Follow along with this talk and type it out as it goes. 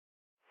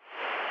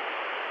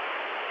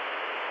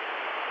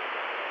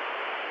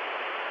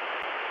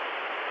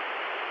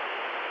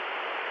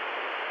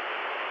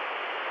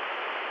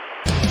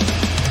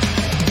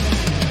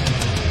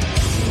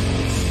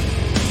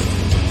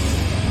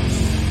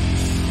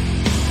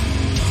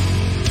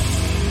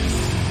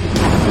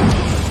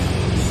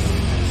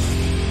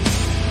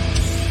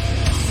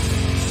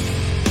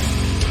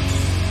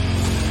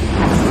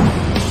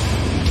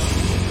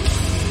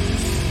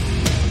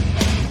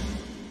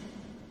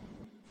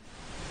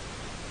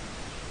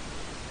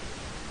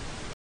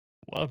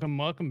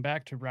Welcome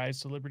back to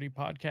Rise to Liberty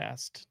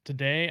podcast.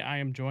 Today I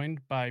am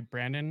joined by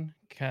Brandon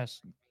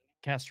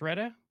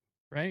Castretta,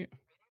 right?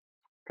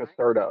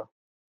 Caserta.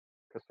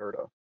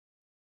 Caserta.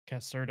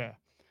 Caserta.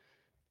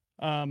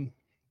 Um,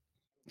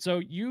 so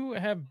you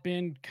have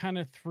been kind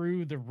of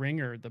through the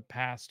ringer the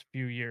past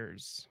few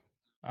years.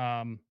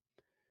 Um,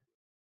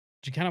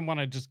 do you kind of want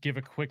to just give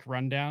a quick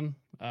rundown?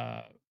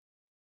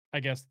 I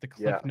guess the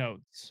cliff Yeah.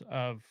 notes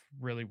of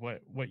really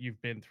what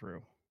you've been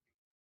through.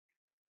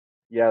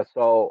 Yeah.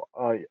 So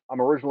I'm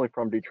originally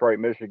from Detroit,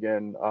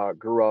 Michigan,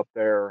 grew up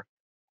there.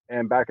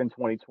 And back in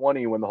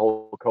 2020, when the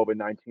whole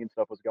COVID-19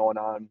 stuff was going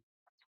on,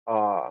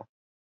 uh,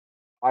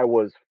 I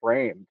was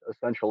framed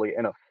essentially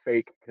in a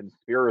fake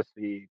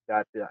conspiracy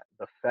that the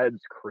feds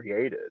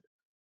created.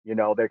 They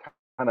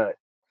kind of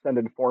send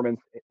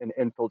informants and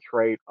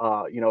infiltrate,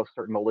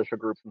 certain militia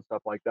groups and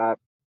stuff like that.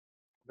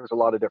 There's a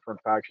lot of different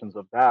factions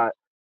of that.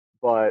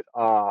 But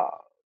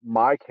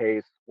my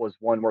case was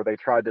one where they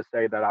tried to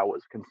say that I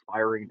was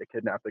conspiring to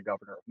kidnap the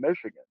governor of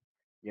Michigan,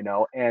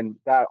 and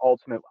that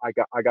ultimately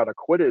I got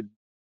acquitted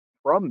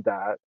from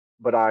that,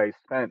 but I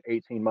spent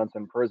 18 months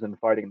in prison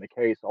fighting the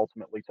case,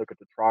 ultimately took it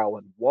to trial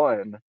and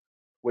won,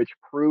 which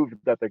proved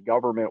that the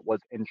government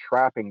was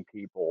entrapping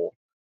people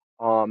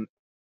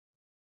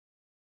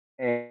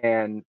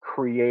and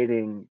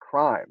creating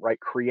crime, right?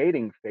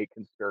 Creating fake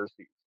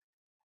conspiracies.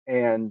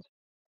 And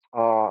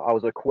I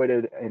was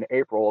acquitted in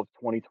April of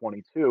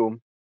 2022.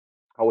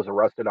 I was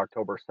arrested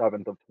October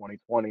 7th of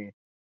 2020,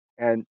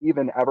 and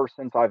even ever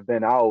since I've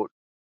been out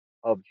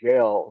of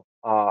jail,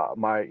 I've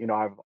my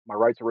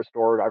rights are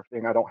restored.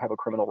 Everything. I don't have a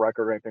criminal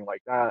record or anything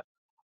like that.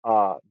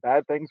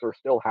 Bad things are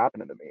still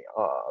happening to me.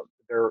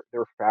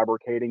 They're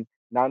fabricating,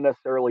 not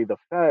necessarily the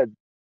Fed,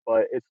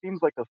 but it seems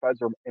like the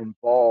feds are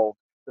involved.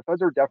 The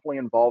feds are definitely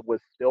involved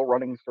with still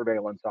running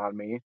surveillance on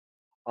me.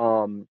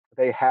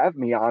 They have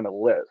me on a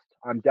list.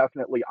 I'm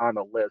definitely on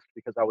a list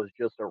because I was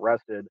just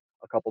arrested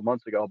a couple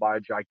months ago by a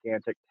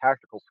gigantic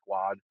tactical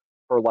squad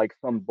for like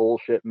some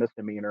bullshit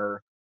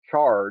misdemeanor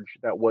charge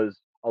that was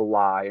a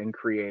lie and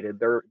created.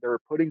 They're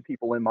putting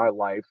people in my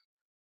life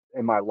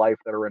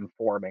that are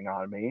informing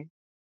on me.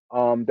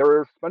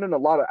 They're spending a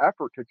lot of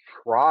effort to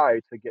try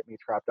to get me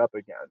trapped up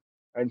again,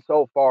 and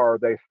so far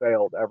they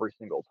failed every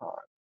single time.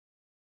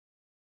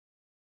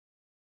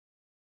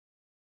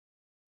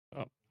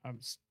 Oh, I'm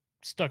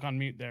stuck on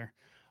mute there.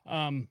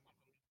 Um,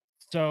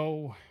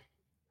 so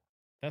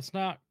that's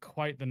not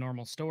quite the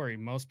normal story.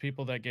 Most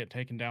people that get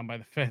taken down by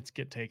the feds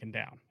get taken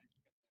down.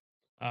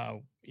 Yeah,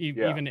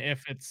 Even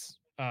if it's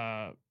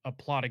a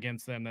plot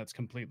against them that's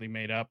completely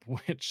made up,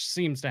 which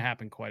seems to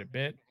happen quite a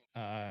bit.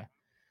 Uh,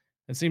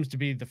 it seems to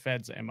be the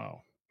Fed's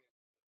MO.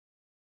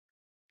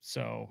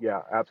 So,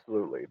 yeah,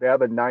 absolutely. They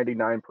have a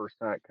 99%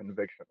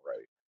 conviction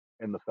rate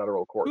in the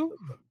federal court Whew.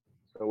 system,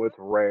 so it's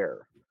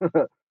rare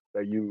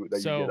that you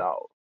get so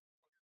out.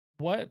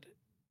 what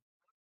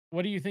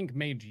what do you think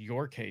made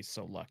your case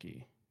so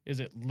lucky? Is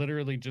it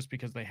literally just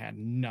because they had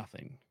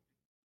nothing?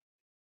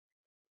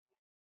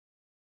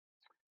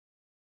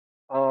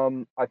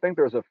 I think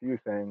there's a few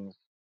things.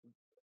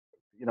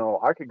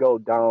 I could go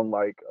down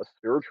like a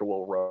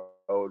spiritual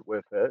road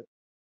with it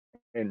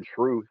in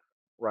truth,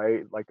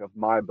 right? Like of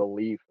my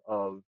belief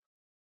of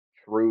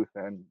truth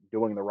and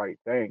doing the right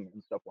thing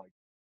and stuff like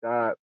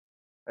that.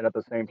 And at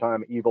the same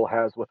time, evil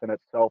has within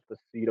itself the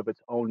seed of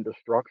its own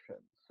destruction.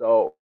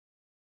 So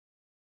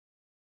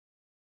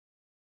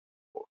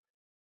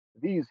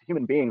these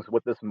human beings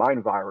with this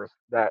mind virus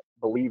that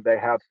believe they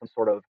have some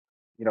sort of,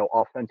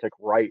 authentic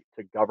right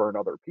to govern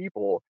other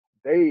people,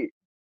 they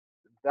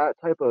that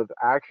type of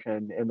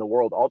action in the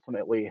world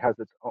ultimately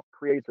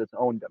creates its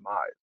own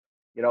demise.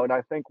 And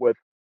I think with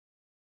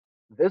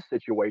this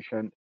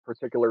situation,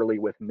 particularly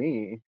with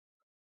me,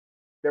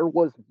 there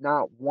was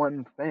not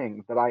one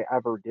thing that I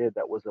ever did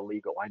that was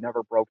illegal. I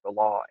never broke the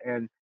law.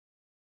 And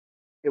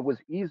it was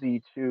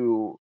easy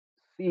to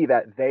see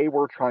that they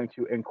were trying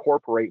to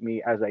incorporate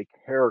me as a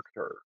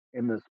character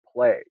in this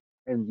play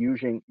and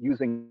using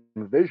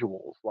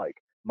visuals like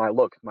my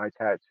looks, my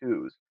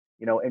tattoos,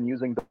 and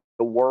using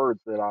the words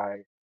that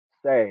I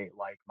say,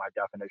 like my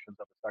definitions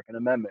of the Second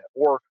Amendment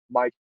or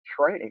my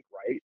training,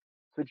 right?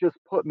 To just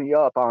put me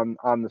up on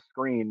the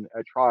screen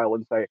at trial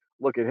and say,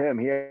 look at him,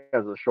 he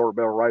has a short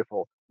barrel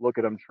rifle. Look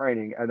at him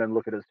training, and then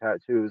look at his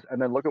tattoos,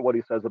 and then look at what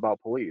he says about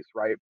police,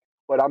 right?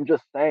 But I'm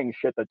just saying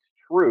shit that's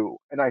true.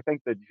 And I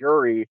think the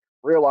jury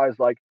realized,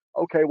 like,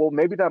 okay, well,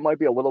 maybe that might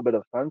be a little bit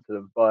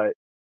offensive, but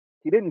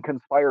he didn't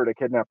conspire to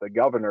kidnap the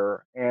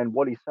governor, and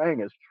what he's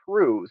saying is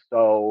true.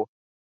 So,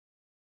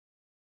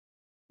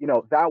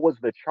 that was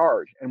the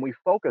charge. And we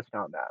focused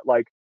on that.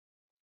 Like,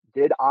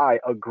 did I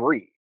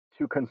agree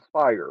to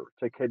conspire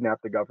to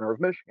kidnap the governor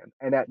of Michigan?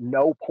 And at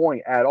no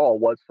point at all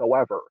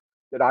whatsoever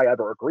did I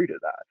ever agree to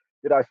that.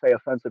 Did I say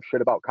offensive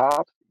shit about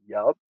cops?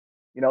 Yup.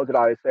 Did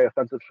I say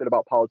offensive shit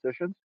about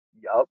politicians?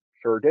 Yup,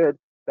 sure did.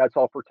 That's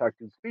all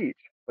protected speech.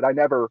 But I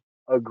never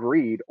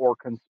agreed or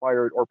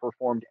conspired or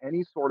performed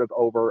any sort of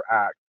overt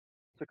act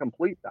to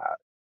complete that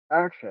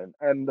action.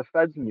 And the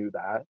feds knew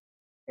that.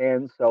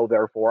 And so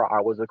therefore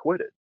I was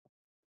acquitted.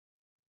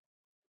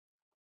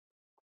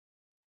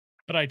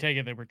 But I take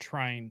it they were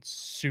trying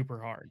super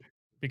hard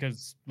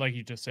because, like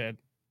you just said,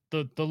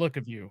 the look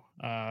of you,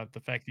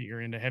 the fact that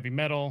you're into heavy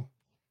metal,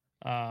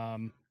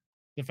 um,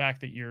 the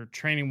fact that you're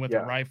training with a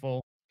Yeah,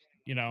 rifle,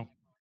 you know,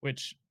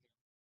 which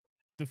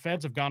the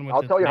feds have gone with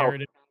I'll this tell you how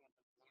narrative.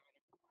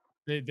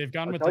 They've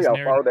gone I'll with tell you this how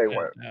narrative far they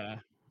that, went.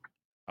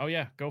 oh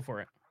yeah, go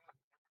for it.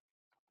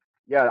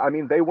 Yeah, I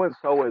mean, they went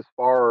so as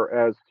far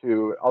as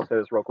to, I'll say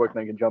this real quick, and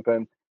then you can jump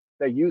in.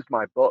 They used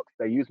my books,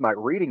 they used my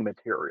reading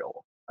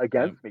material Yeah,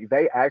 against me.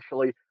 They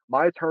actually,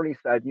 my attorney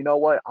said, you know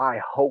what? I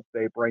hope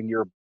they bring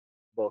your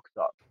books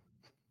up.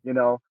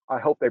 I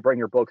hope they bring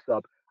your books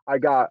up. I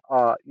got,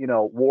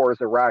 War is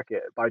a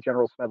Racket by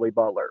General Smedley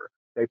Butler.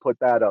 They put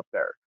that up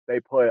there. They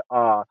put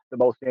The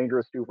Most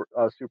Dangerous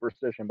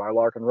Superstition by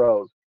Larkin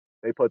Rose.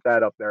 They put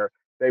that up there.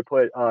 They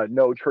put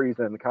No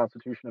Treason, the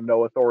Constitution of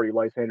No Authority,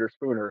 Lysander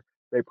Spooner.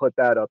 They put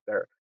that up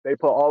there. They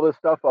put all this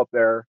stuff up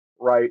there,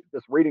 right?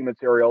 This reading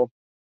material.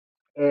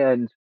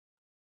 And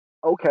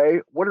okay,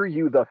 what are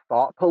you, the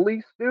thought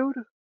police, dude?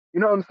 You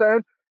know what I'm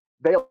saying?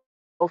 They'll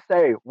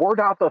say, we're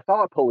not the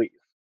thought police,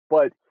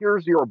 but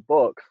here's your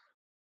books,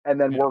 and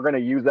then yeah. we're going to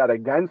use that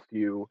against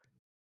you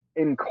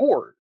in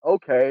court.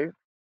 Okay,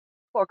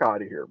 fuck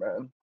out of here,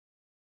 man.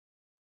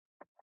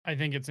 I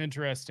think it's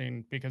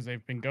interesting because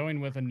they've been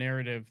going with a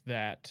narrative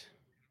that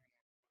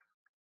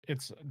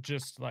it's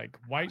just like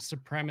white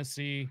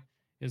supremacy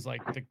is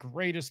like the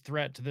greatest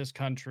threat to this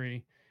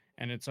country,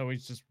 and it's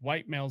always just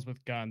white males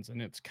with guns,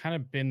 and it's kind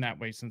of been that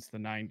way since the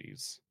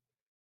 90s.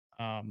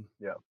 Um,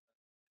 Yeah,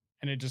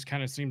 and it just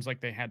kind of seems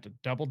like they had to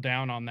double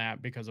down on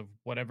that because of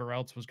whatever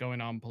else was going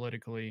on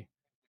politically,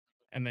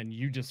 and then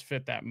you just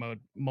fit that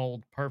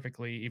mold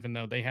perfectly, even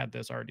though they had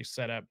this already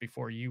set up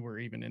before you were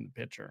even in the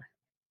picture.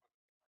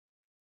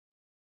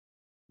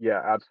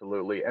 yeah,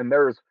 absolutely. And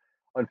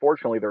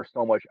unfortunately, there's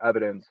so much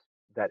evidence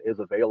that is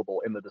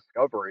available in the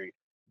discovery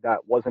that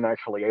wasn't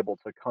actually able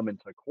to come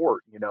into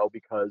court,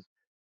 because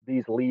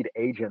these lead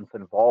agents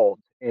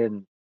involved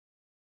in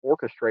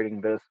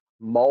orchestrating this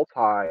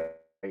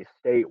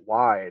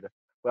multi-statewide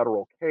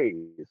federal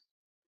case,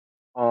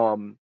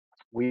 um,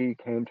 we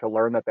came to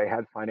learn that they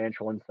had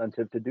financial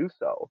incentive to do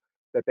so,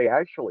 that they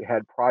actually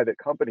had private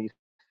companies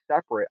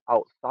separate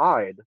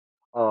outside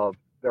of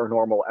their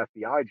normal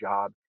FBI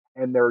job,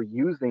 and they're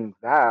using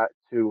that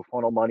to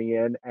funnel money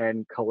in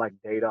and collect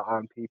data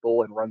on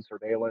people and run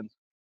surveillance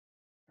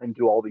and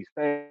do all these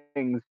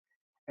things.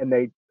 And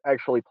they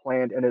actually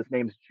planned, and his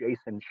name's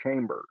Jason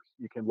Chambers.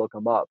 You can look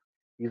him up.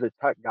 He's a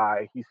tech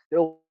guy. He's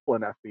still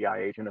an FBI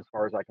agent, as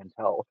far as I can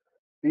tell.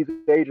 These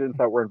agents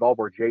that were involved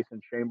were Jason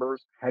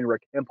Chambers,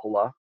 Henrik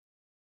Impala,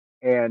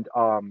 and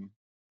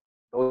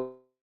those are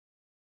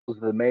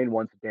the main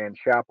ones. Dan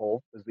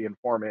Chappell is the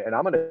informant, and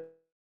I'm going to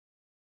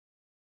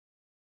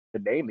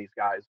name these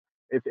guys.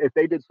 If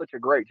they did such a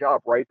great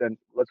job, right, then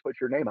let's put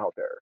your name out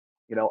there.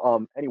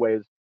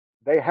 Anyways,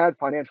 they had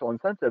financial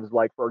incentives,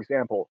 like, for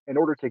example, in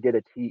order to get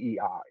a TEI,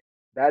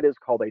 that is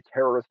called a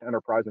terrorist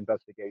enterprise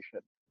investigation.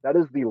 That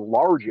is the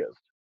largest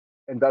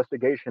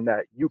investigation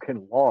that you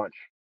can launch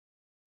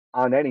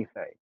on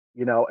anything,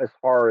 as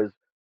far as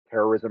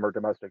terrorism or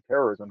domestic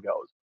terrorism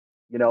goes.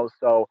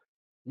 So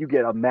you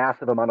get a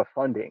massive amount of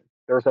funding.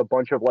 There's a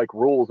bunch of like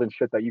rules and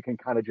shit that you can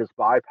kind of just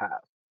bypass.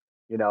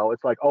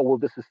 It's like, oh well,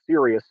 this is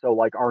serious, so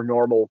like our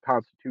normal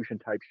constitution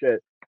type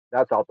shit,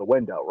 that's out the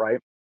window, right?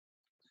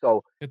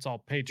 So It's all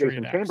Patriot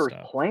Jason Act Chambers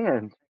stuff.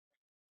 planned.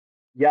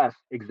 Yes,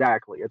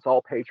 exactly. It's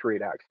all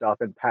Patriot Act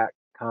stuff and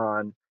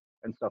PacCon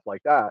and stuff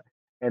like that.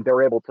 And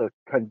they're able to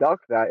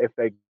conduct that if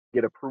they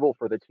get approval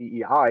for the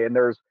TEI. And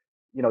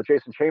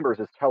Jason Chambers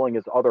is telling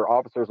his other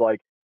officers,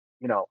 like,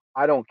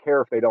 I don't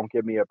care if they don't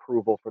give me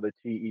approval for the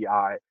TEI.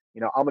 I'm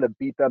going to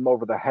beat them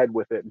over the head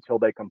with it until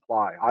they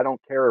comply. I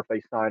don't care if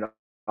they sign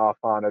off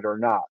on it or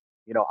not.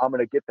 I'm going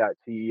to get that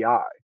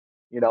TEI.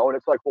 And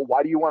it's like, well,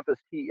 why do you want this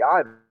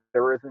TEI?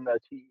 There isn't a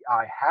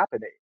TEI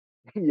happening,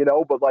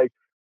 but like,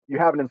 you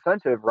have an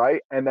incentive, right?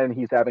 And then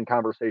he's having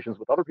conversations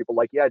with other people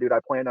like, yeah, dude, I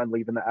plan on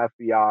leaving the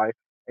FBI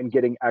and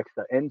getting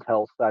Exa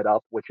Intel set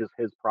up, which is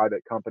his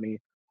private company,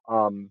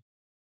 um,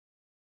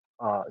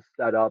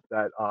 set up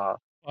that,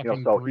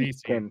 Fucking so he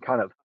greasy. can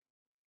kind of,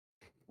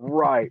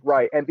 right,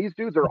 right. And these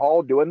dudes are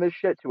all doing this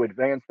shit to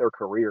advance their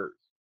careers,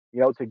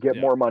 to get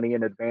Yeah. more money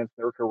and advance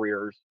their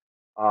careers.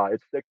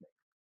 It's sickening.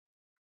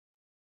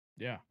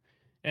 Yeah.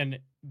 And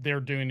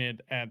they're doing it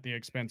at the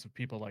expense of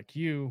people like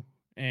you,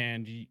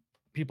 and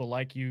people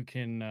like you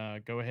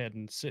can go ahead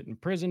and sit in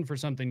prison for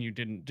something you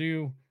didn't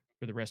do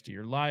for the rest of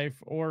your life,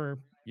 or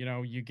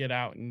you get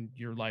out and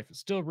your life is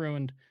still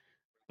ruined,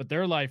 but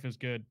their life is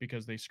good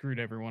because they screwed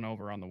everyone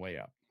over on the way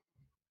up.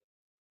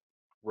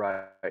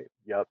 Right.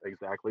 Yep,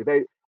 exactly.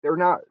 They're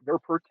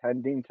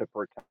pretending to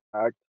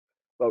protect,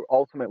 but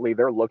ultimately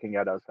they're looking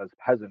at us as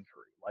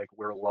peasantry, like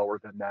we're lower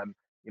than them.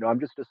 I'm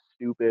just a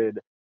stupid,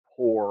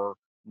 poor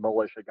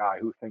militia guy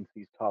who thinks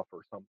he's tough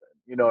or something.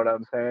 You know what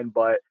I'm saying?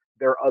 But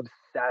they're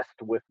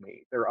obsessed with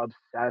me. They're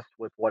obsessed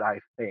with what I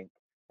think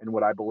and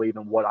what I believe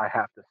and what I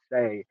have to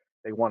say.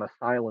 They want to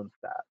silence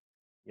that.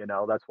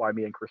 That's why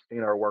me and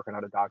Christina are working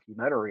on a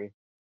documentary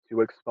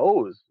to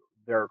expose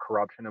their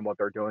corruption and what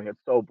they're doing. It's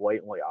so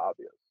blatantly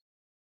obvious.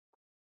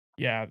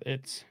 Yeah,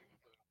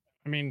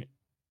 I mean,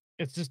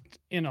 it's just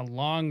in a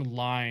long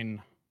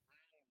line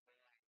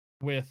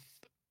with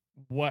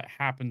what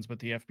happens with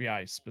the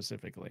FBI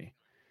specifically.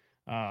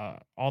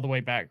 All the way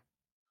back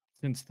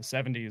since the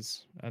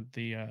 70s at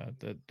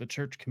the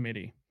church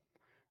committee.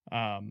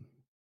 Um,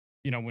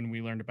 when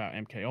we learned about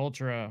MK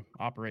Ultra,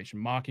 Operation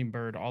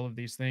Mockingbird, all of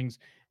these things,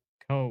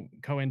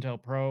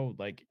 COINTELPRO,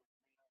 like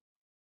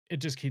it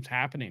just keeps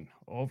happening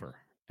over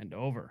and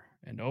over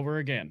and over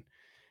again.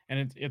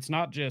 And it's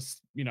not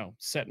just,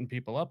 setting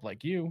people up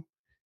like you,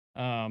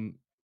 um,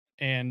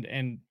 and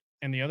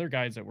the other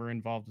guys that were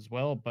involved as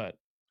well, but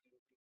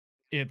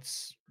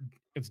it's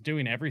it's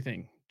doing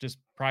everything just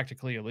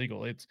practically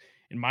illegal. It's,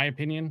 in my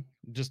opinion,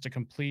 just a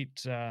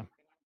complete,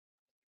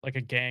 like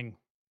a gang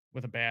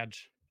with a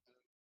badge.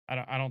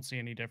 I don't see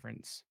any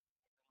difference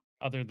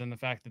other than the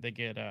fact that they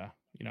get,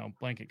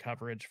 blanket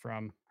coverage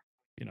from,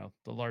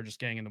 the largest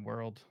gang in the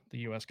world, the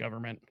US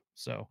government.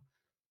 So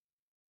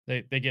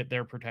they get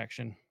their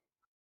protection.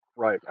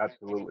 Right,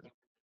 absolutely.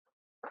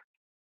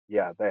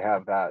 Yeah, they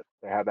have that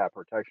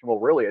protection. Well,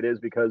 really it is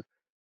because,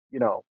 you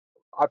know,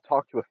 I've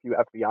talked to a few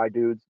FBI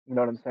dudes, you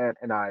know what I'm saying?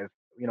 And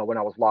when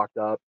I was locked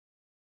up,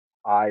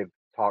 I've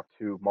talked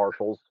to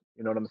marshals,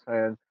 you know what I'm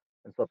saying?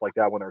 And stuff like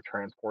that when they're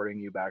transporting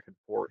you back and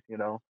forth, you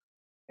know?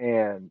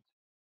 And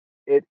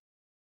it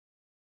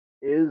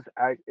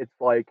it's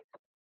like,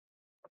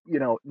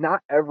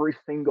 not every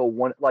single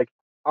one, like,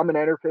 I'm an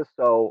anarchist,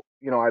 so,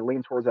 I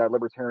lean towards that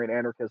libertarian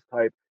anarchist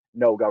type,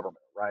 no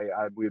government, right?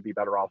 We would be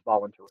better off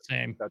voluntarism,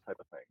 Same. that type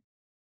of thing.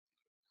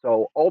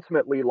 So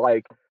ultimately,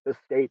 like, the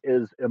state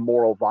is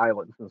immoral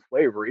violence and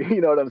slavery.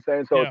 You know what I'm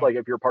saying? So it's Yeah. like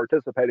if you're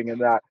participating in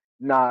that,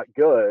 not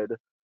good.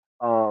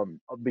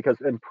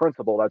 Because in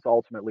principle, that's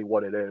ultimately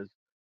what it is.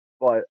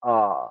 But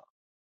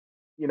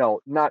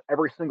not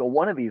every single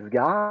one of these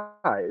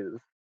guys,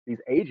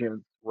 these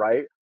agents,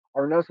 right,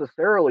 are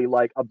necessarily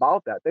like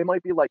about that. They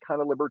might be like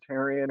kind of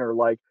libertarian or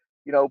like,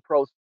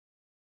 pro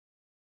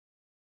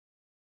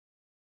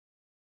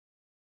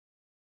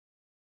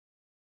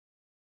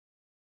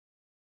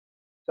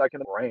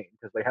second brain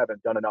because they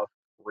haven't done enough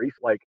research,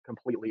 like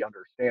completely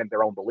understand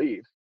their own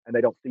beliefs and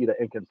they don't see the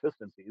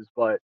inconsistencies.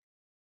 But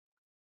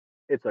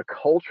it's a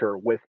culture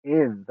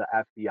within the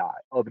FBI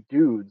of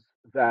dudes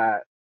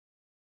that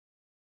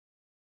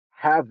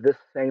have this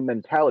same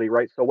mentality,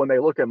 right? So when they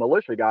look at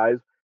militia guys,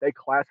 they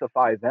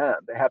classify them.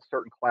 They have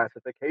certain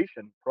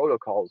classification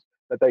protocols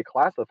that they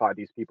classify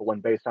these people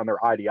in based on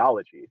their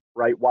ideology,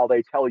 right? While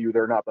they tell you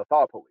they're not the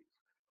thought police.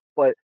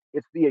 But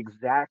it's the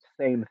exact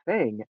same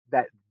thing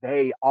that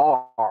they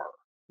are.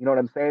 You know what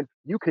I'm saying?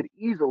 You could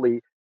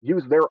easily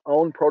use their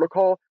own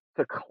protocol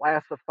to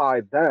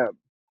classify them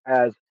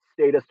as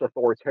statist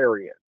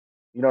authoritarian.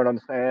 You know what I'm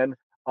saying?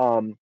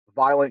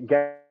 Violent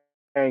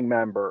gang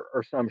member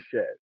or some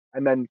shit,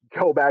 and then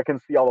go back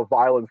and see all the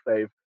violence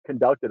they've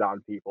conducted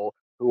on people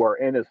who are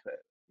innocent,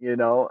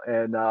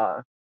 and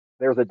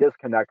there's a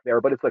disconnect there.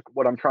 But it's like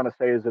what I'm trying to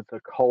say is it's a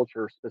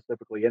culture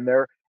specifically in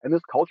there, and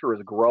this culture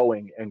is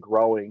growing and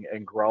growing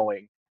and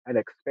growing and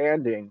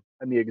expanding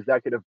in the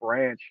executive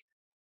branch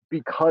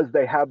because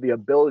they have the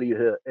ability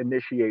to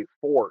initiate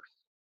force.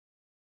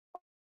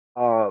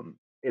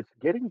 It's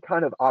getting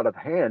kind of out of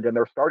hand, and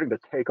they're starting to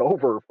take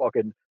over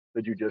fucking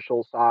the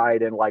judicial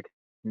side, and like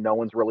no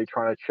one's really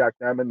trying to check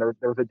them, and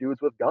they're the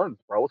dudes with guns,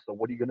 bro. So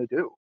what are you gonna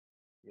do?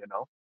 You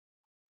know?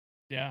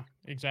 Yeah,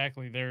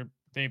 exactly.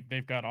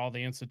 They've got all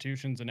the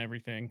institutions and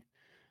everything.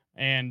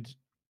 And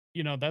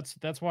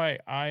that's why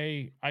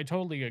I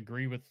totally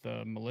agree with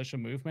the militia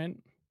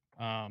movement.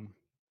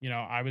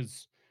 I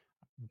was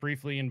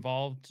briefly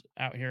involved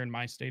out here in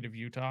my state of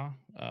Utah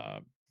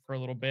for a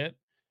little bit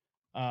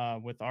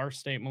with our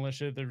state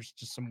militia. There's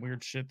just some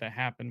weird shit that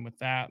happened with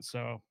that.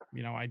 So,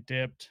 I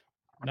dipped.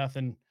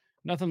 Nothing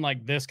nothing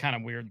like this kind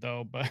of weird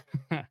though, but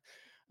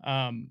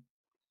um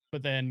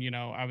but then,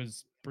 I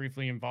was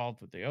briefly involved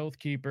with the Oath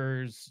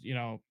Keepers.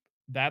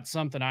 That's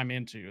something I'm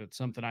into. It's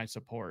something I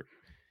support.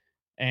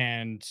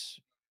 And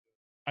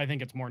I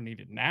think it's more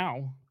needed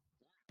now.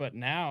 But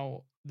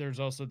now there's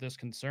also this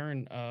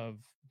concern of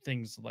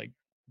things like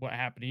what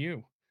happened to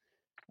you.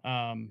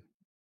 Um,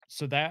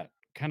 so that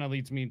kind of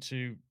leads me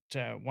to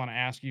want to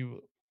ask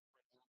you,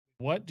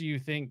 what do you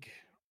think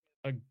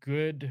a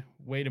good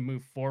way to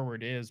move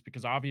forward is?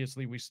 Because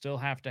obviously we still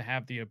have to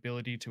have the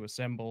ability to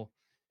assemble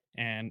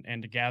and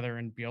to gather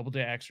and be able to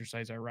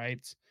exercise our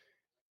rights.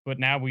 But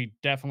now we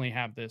definitely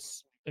have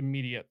this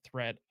immediate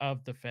threat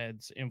of the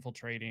feds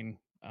infiltrating.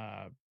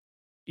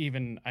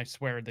 Even I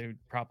swear they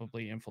would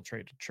probably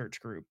infiltrate a church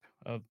group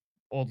of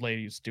old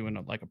ladies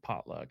doing like a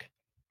potluck.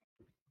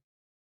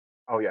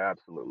 Oh yeah,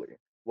 absolutely.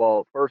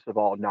 Well, first of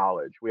all,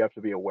 knowledge. We have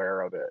to be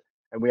aware of it,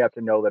 and we have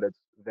to know that it's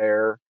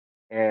there,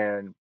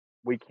 and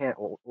we can't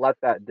let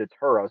that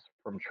deter us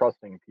from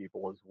trusting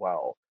people as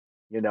well.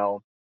 You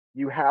know,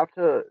 you have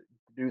to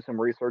do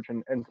some research,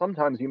 and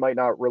sometimes you might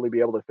not really be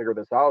able to figure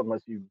this out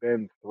unless you've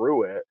been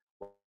through it,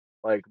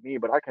 like me.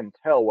 But I can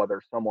tell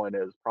whether someone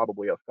is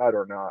probably a Fed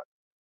or not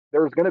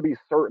there's going to be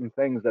certain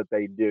things that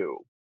they do,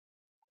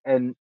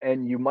 and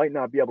you might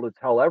not be able to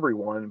tell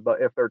everyone,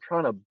 but if they're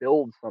trying to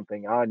build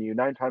something on you,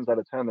 9 times out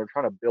of 10 they're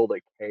trying to build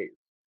a case.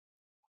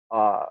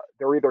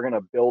 They're either going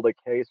to build a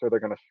case or they're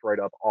going to straight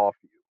up off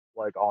you,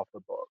 like off the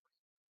books,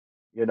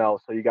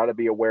 so you got to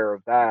be aware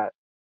of that.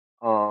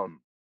 Um,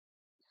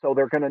 so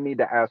they're going to need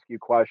to ask you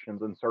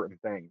questions in certain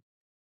things.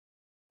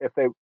 If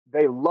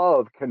they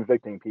love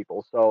convicting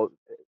people, so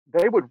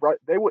they would,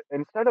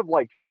 instead of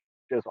like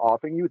just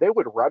offing you, they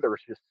would rather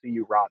just see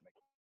you rot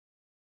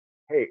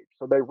in the cage.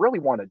 So they really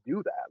want to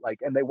do that, like,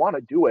 and they want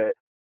to do it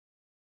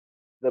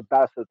the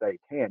best that they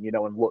can,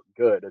 and look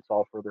good. It's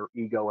all for their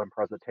ego and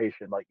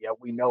presentation. Like, yeah,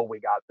 we know we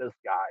got this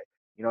guy.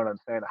 You know what I'm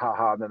saying? Ha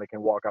ha. And then they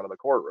can walk out of the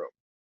courtroom.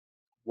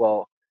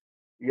 Well,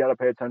 you got to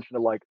pay attention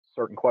to like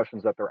certain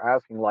questions that they're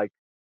asking. Like,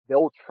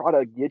 they'll try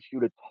to get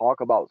you to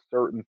talk about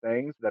certain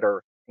things that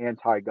are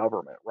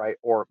anti-government, right?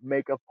 Or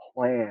make a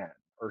plan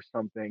or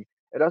something.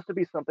 It has to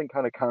be something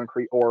kind of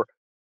concrete, or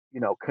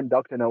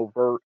conduct an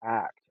overt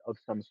act of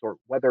some sort.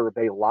 Whether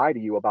they lie to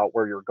you about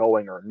where you're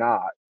going or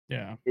not,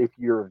 Yeah. if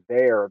you're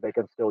there, they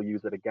can still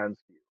use it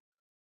against you.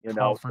 You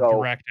Call know, for so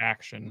direct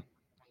action.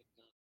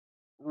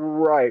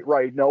 right,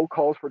 right. No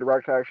calls for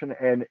direct action,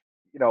 and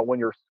when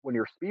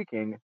you're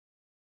speaking,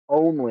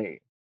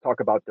 only talk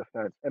about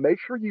defense, and make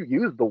sure you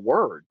use the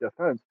word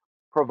defense.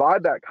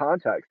 Provide that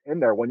context in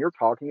there when we're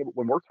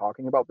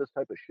talking about this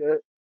type of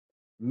shit.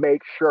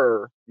 Make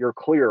sure you're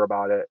clear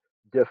about it.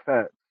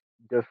 Defense,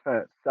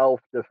 defense, self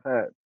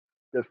defense,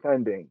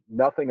 defending.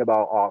 Nothing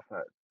about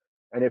offense.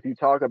 And if you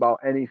talk about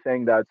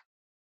anything that's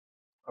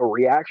a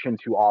reaction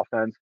to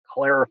offense,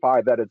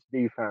 clarify that it's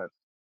defense.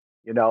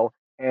 You know,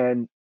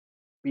 and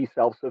be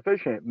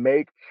self-sufficient.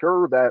 Make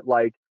sure that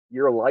like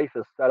your life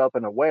is set up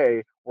in a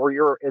way where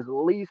you're as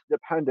least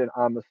dependent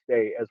on the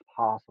state as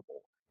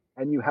possible.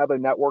 And you have a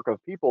network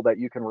of people that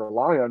you can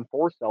rely on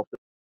for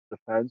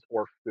self-defense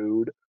or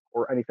food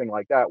or anything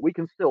like that. We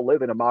can still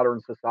live in a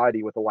modern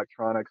society with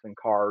electronics and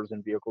cars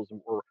and vehicles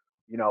or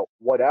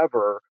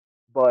whatever,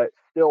 but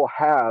still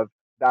have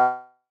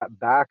that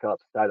backup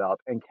set up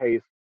in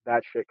case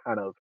that shit kind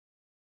of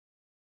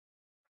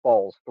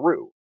falls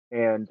through.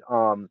 And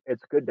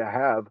it's good to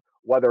have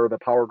whether the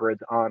power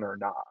grid's on or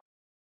not.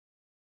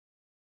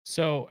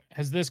 So,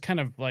 has this kind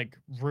of like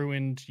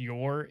ruined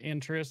your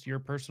interest, your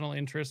personal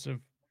interest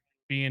of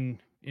being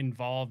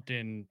involved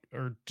in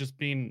or just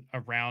being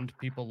around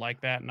people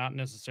like that? Not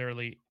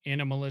necessarily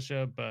in a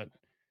militia, but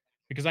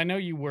because I know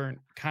you weren't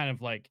kind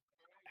of like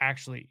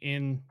actually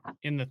in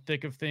the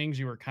thick of things,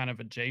 you were kind of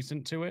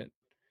adjacent to it,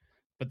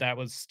 but that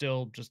was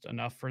still just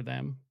enough for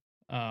them.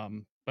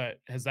 But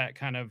has that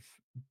kind of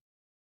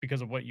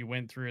because of what you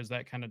went through, has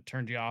that kind of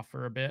turned you off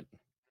for a bit?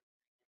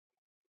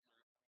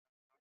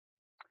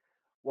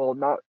 Well,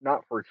 not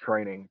for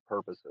training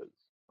purposes.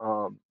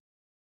 Um,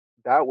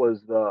 that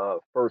was the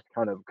first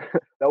kind of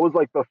that was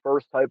like the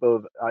first type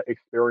of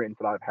experience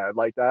that I've had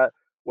like that,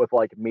 with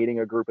like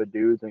meeting a group of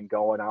dudes and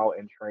going out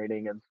and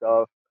training and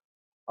stuff.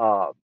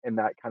 And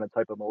that kind of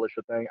type of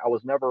militia thing. I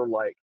was never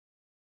like,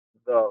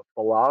 the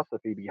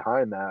philosophy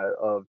behind that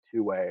of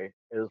two-way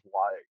is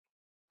like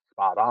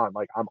spot on.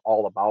 Like, I'm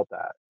all about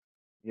that,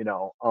 you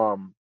know.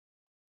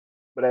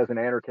 But as an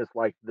anarchist,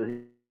 like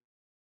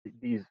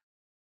these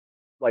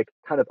like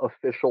kind of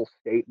official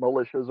state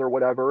militias or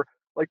whatever,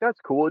 like that's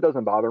cool. It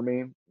doesn't bother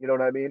me. You know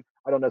what I mean?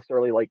 I don't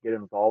necessarily like get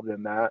involved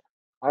in that.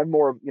 I'm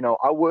more,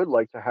 I would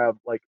like to have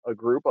like a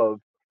group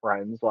of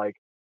friends, like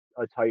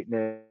a tight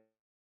knit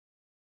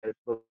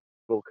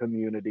little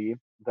community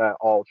that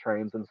all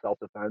trains in self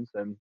defense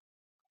and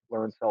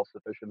learns self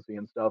sufficiency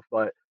and stuff.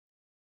 But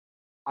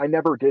I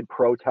never did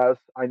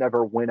protests. I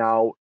never went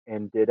out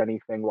and did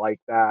anything like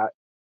that.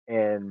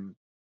 And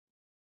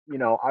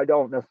I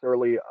don't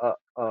necessarily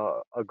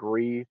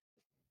agree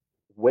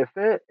with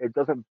it. It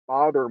doesn't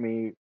bother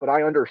me, but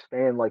I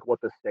understand like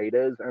what the state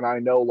is, and I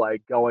know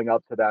like going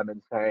up to them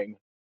and saying,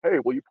 "Hey,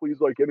 will you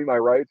please like give me my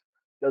rights?"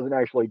 doesn't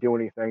actually do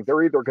anything.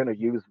 They're either going to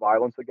use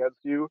violence against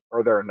you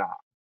or they're not.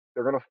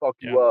 They're going to fuck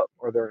Yeah. you up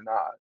or they're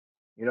not.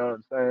 You know what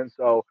I'm saying?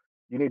 So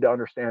you need to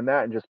understand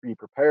that and just be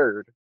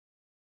prepared,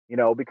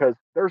 because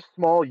there's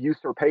small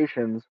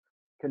usurpations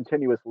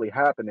continuously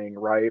happening,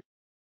 right?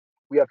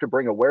 We have to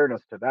bring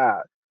awareness to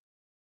that.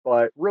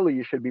 But really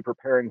you should be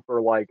preparing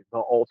for like the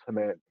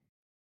ultimate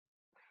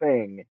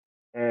thing.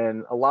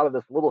 And a lot of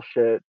this little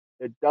shit,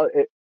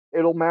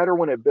 it'll matter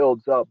when it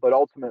builds up, but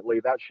ultimately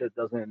that shit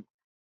doesn't,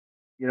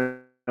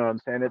 what I'm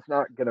saying? It's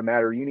not gonna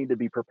matter. You need to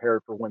be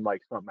prepared for when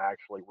like something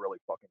actually really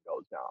fucking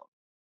goes down.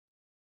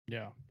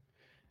 Yeah.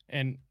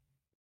 And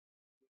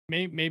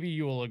maybe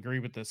you will agree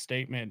with this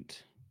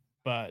statement,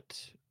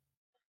 but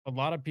a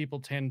lot of people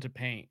tend to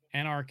paint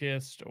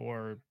anarchists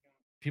or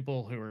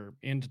people who are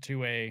into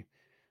 2A,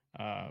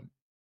 uh,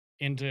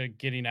 into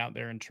getting out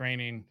there and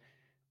training,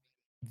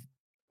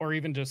 or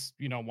even just,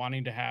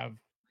 wanting to have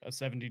a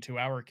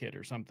 72-hour kid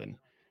or something.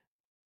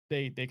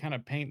 They kind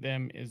of paint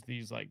them as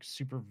these like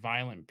super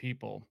violent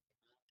people.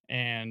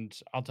 And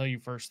I'll tell you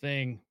first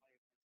thing,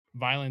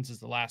 violence is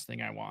the last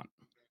thing I want.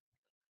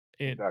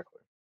 It Exactly.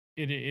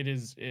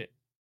 it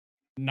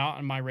not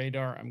on my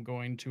radar. I'm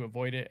going to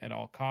avoid it at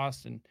all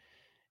costs, and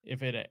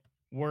if it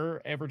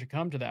were ever to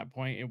come to that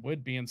point, it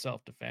would be in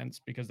self-defense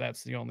because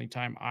that's the only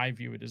time I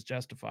view it as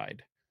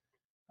justified.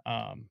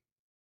 Um,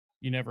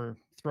 you never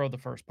throw the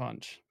first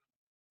punch.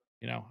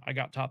 I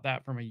got taught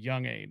that from a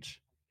young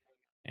age,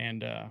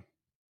 and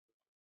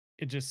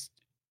it just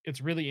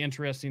it's really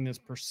interesting this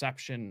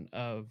perception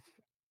of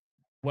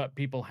what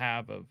people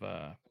have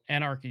of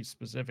anarchy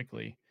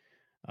specifically.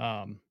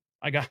 Um,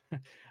 I got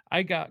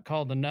I got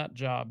called a nut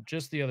job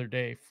just the other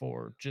day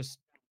for just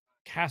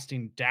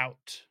casting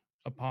doubt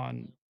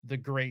upon the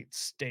great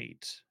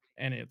state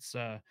and its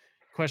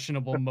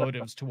questionable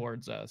motives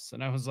towards us.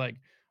 And I was like,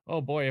 oh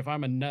boy, if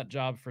I'm a nut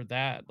job for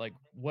that, like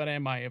what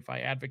am I if I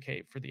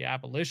advocate for the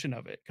abolition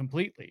of it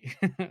completely?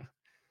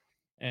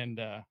 And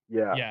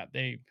Yeah, yeah,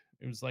 it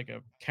was like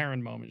a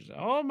Karen moment. Just,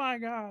 oh my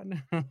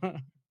God.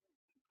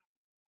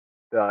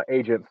 the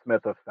Agent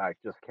Smith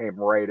effect just came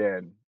right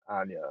in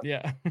on you.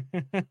 Yeah.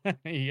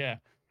 Yeah.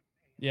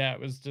 Yeah,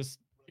 it was just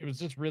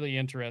really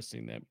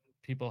interesting that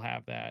people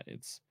have that.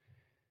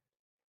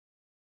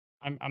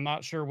 I'm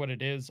not sure what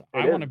it is. It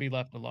I wanna is. be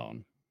left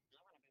alone.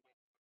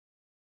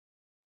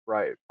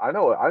 Right. I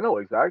know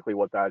exactly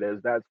what that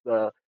is. That's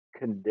the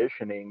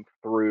conditioning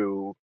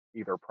through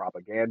either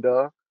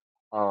propaganda,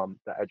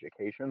 the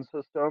education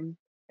system,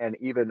 and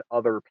even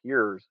other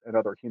peers and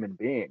other human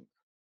beings.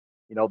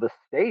 The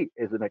state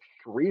is an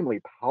extremely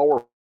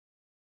powerful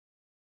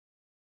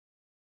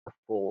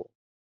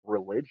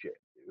religion,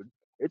 dude.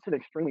 It's an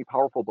extremely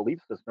powerful belief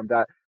system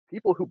that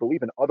people who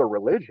believe in other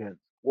religions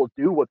will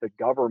do what the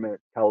government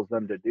tells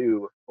them to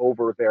do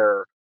over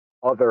their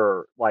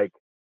other like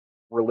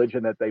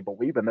religion that they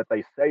believe in that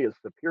they say is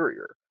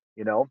superior,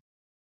 you know?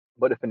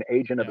 But if an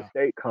agent of the Yeah.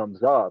 state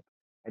comes up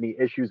and he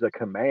issues a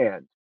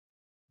command,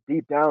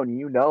 deep down,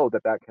 you know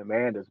that that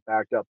command is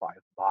backed up by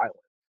violence.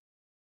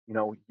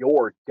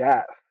 You're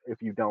deaf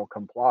if you don't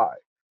comply.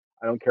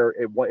 I don't care.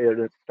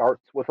 It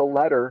starts with a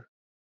letter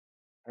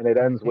and it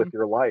ends with Mhm.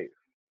 your life.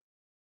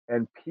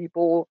 And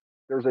people,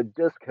 there's a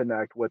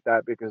disconnect with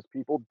that because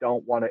people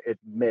don't want to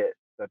admit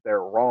that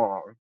they're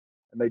wrong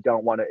and they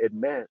don't want to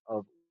admit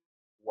of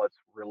what's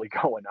really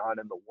going on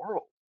in the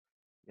world,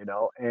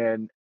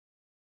 and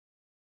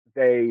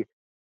they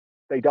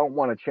they don't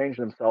want to change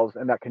themselves,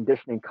 and that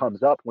conditioning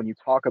comes up when you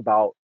talk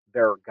about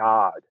their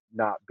god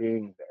not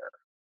being there,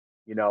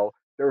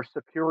 their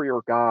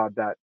superior god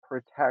that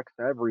protects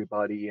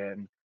everybody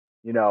and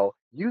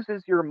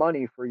uses your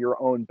money for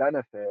your own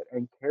benefit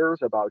and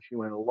cares about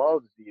you and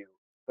loves you,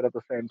 but at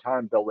the same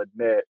time they'll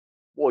admit,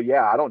 well,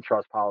 yeah, I don't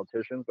trust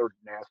politicians, they're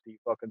nasty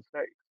fucking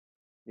snakes.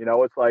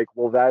 It's like,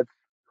 well, that's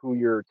who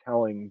you're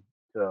telling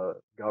to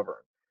govern.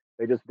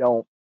 They just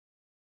don't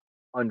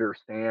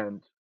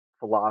understand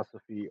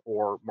philosophy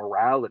or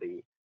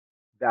morality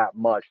that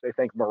much. They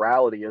think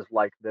morality is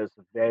like this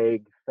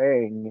vague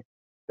thing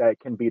that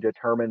can be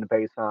determined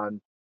based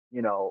on,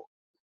 you know,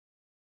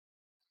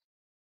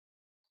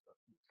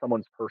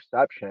 someone's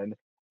perception.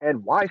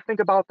 And why think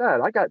about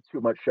that? I got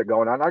too much shit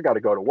going on. I got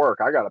to go to work.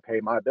 I got to pay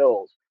my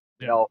bills.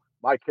 Yeah.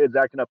 My kid's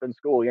acting up in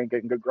school. He ain't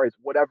getting good grades.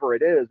 Whatever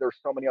it is, there's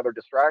so many other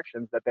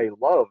distractions that they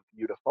love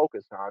you to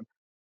focus on.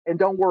 And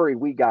don't worry,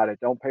 we got it.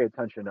 Don't pay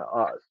attention to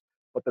us.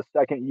 But the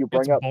second you It's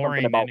bring up something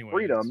boring about anyways.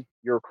 freedom,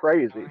 you're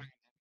crazy.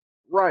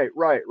 Right,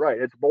 right, right.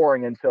 It's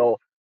boring until,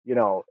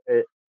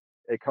 it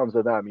comes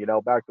to them,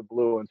 back to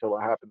blue until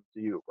it happens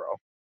to you, bro.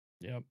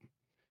 Yep.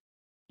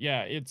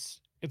 Yeah,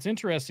 it's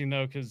interesting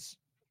though, because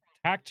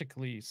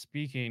tactically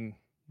speaking,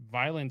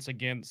 violence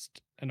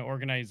against an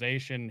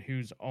organization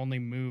whose only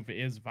move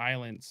is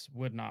violence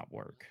would not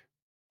work.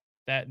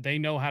 That they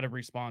know how to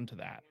respond to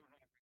that.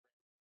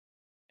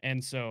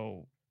 And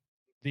so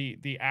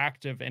the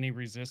act of any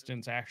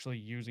resistance actually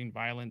using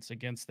violence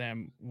against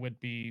them would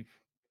be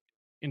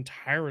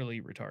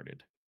entirely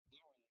retarded.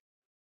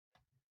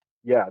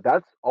 Yeah,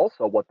 that's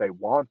also what they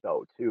want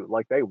though too.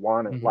 Like they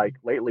want it. Like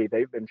Mhm. lately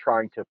they've been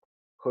trying to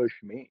push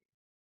me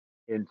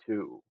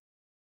into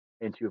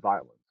into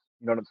violence.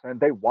 You know what I'm saying?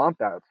 They want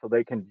that so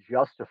they can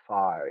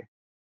justify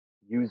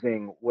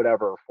using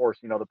whatever force,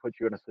 to put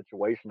you in a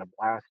situation to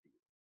blast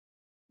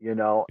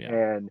Yeah.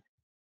 and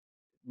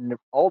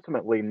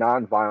ultimately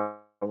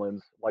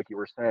nonviolence, like you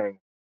were saying,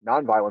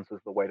 nonviolence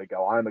is the way to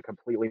go. I'm a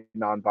completely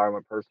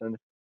nonviolent person.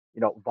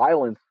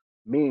 Violence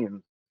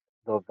means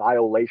the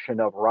violation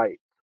of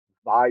rights.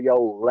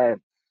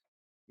 Violence,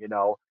 you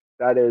know,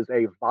 that is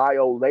a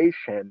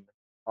violation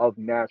of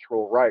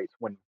natural rights.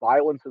 When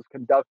violence is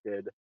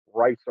conducted,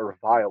 rights are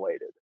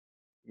violated,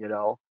 you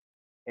know,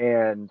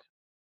 and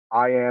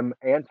I am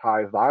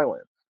anti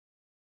violence,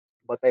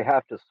 but they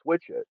have to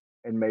switch it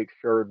and make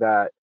sure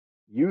that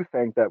you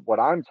think that what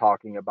I'm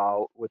talking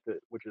about with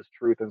it, which is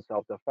truth and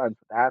self defense,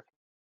 that's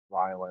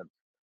violence.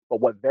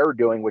 But what they're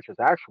doing, which is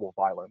actual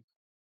violence,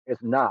 is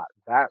not.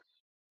 That's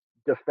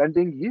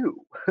defending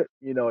you.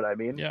 You know what I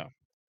mean? Yeah.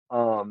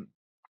 Um,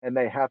 and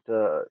they have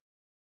to.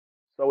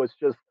 So it's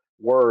just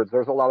words.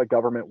 There's a lot of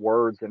government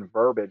words and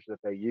verbiage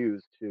that they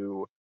use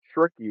to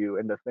trick you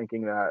into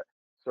thinking that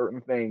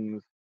certain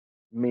things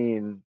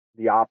mean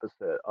the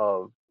opposite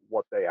of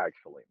what they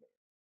actually mean.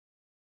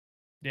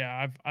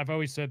 Yeah, I've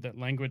always said that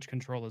language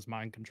control is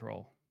mind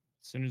control.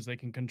 As soon as they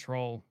can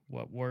control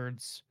what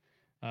words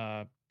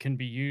can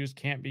be used,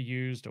 can't be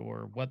used,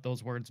 or what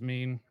those words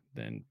mean,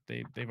 then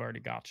they've already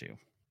got you.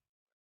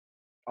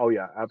 Oh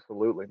yeah,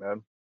 absolutely,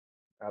 man.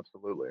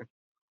 Absolutely.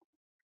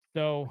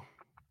 So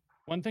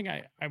one thing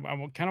I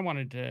kind of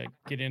wanted to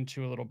get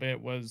into a little bit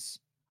was,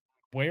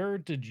 where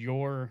did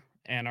your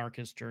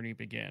anarchist journey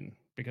begin?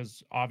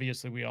 Because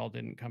obviously we all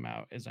didn't come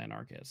out as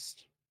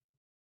anarchists.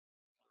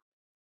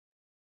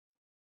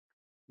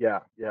 Yeah,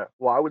 yeah.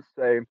 Well, I would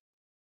say,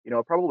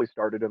 it probably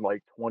started in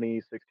like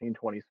 2016,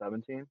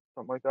 2017,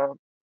 something like that.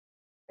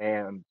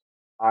 And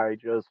I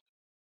just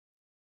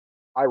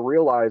I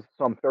realized,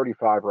 so I'm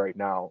 35 right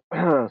now.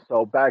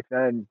 So back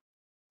then,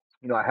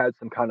 I had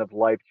some kind of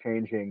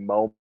life-changing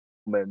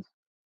moments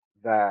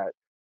that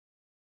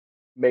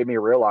made me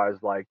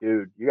realize like,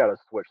 dude, you got to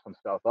switch some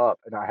stuff up,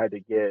 and I had to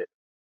get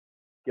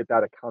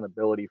that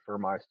accountability for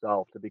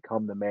myself to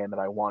become the man that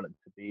I wanted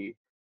to be,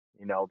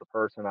 the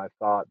person I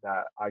thought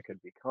that I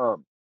could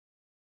become,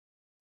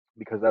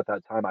 because at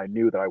that time I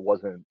knew that I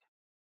wasn't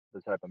the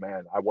type of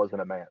man. I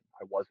wasn't a man.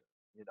 I wasn't,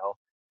 you know.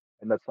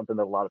 And that's something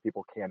that a lot of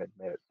people can't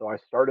admit. So I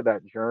started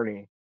that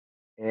journey,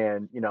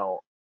 and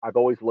I've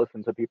always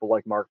listened to people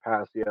like Mark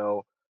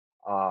Passio.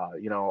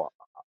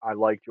 I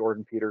like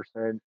Jordan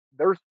Peterson.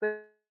 There's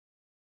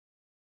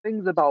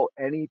things about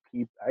any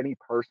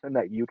person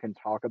that you can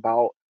talk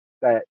about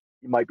that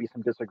might be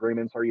some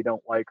disagreements or you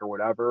don't like or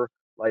whatever.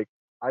 Like,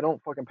 I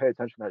don't fucking pay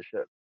attention to that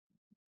shit.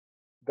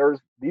 There's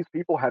These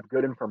people have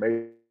good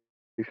information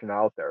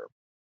out there.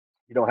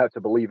 You don't have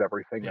to believe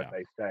everything that Yeah.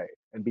 they say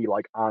and be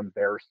like on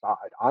their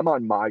side. I'm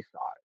on my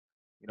side.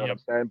 You know what I'm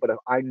Yep. saying? But if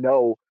I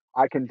know,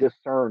 I can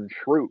discern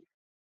truth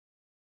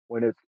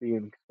when it's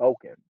being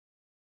spoken.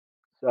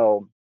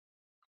 So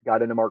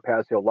got into Mark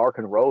Passio.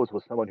 Larkin Rose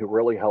was someone who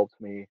really helped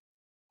me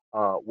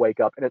wake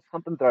up, and it's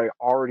something that I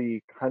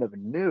already kind of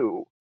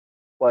knew,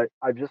 but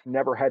I've just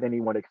never had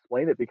anyone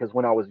explain it because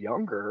when I was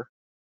younger,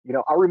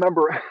 I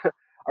remember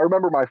I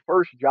remember my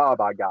first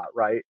job I got,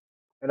 right?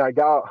 And I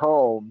got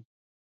home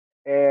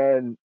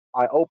and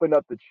I opened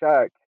up the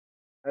check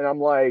and I'm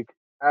like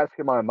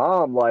asking my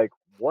mom like,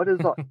 what is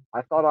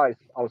I thought I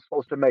was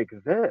supposed to make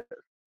this.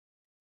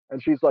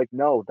 And she's like,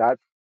 "No,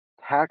 that's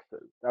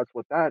taxes. That's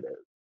what that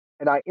is."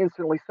 And I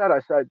instantly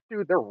said,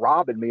 "Dude, they're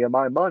robbing me of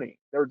my money.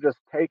 They're just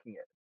taking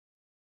it."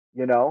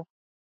 You know?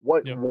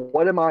 Yep.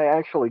 What am I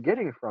actually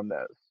getting from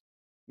this?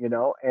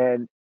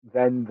 And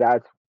then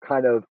that's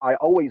kind of, I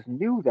always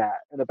knew that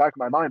in the back of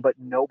my mind, but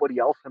nobody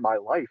else in my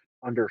life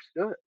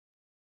understood.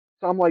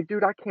 So I'm like,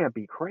 dude, I can't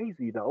be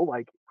crazy though.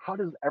 Like, how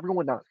does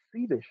everyone not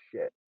see this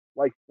shit?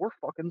 Like, we're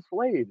fucking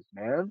slaves,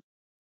 man.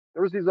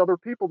 There's these other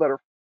people that are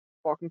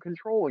fucking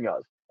controlling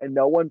us, and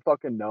no one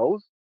fucking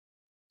knows.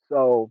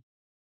 So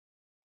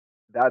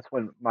that's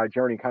when my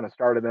journey kind of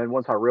started. And then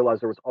once I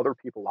realized there was other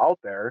people out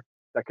there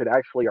that could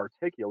actually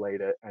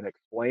articulate it and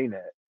explain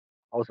it,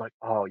 I was like,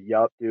 "Oh,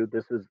 yup, dude,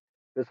 this is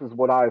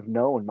what I've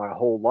known my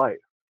whole life,"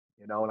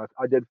 And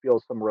I did feel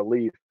some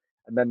relief.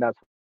 And then that's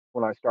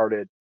when I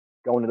started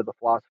going into the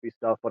philosophy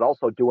stuff, but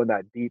also doing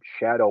that deep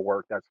shadow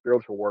work, that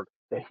spiritual work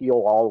to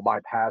heal all of my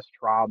past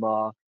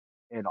trauma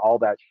and all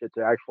that shit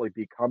to actually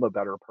become a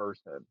better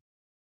person.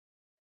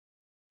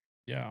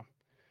 Yeah.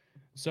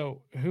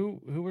 So who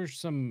were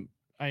some,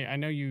 I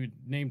know you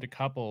named a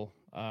couple.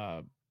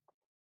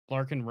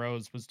 Larkin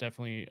Rose was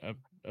definitely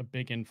a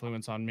big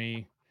influence on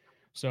me.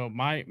 So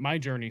my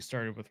journey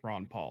started with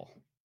Ron Paul.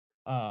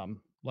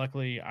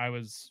 Luckily I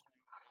was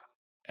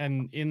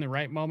and in the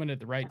right moment at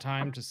the right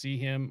time to see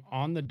him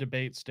on the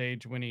debate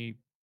stage when he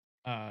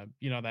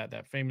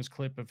that famous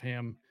clip of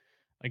him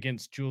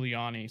against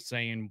Giuliani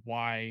saying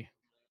why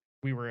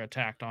we were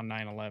attacked on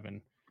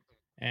 9/11,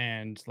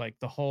 and like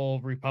the whole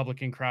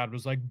Republican crowd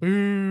was like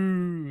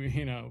boo,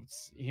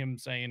 it's him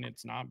saying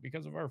it's not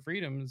because of our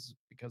freedoms,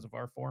 because of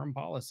our foreign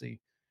policy.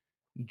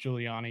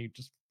 Giuliani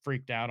just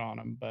freaked out on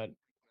him, but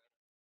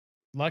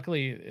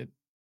luckily it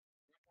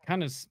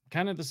kind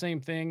of the same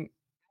thing.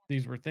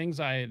 These were things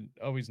I had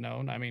always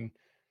known. I mean,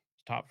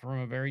 taught from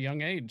a very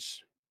young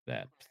age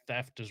that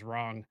theft is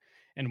wrong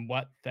and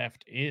what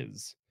theft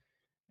is.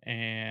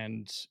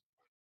 And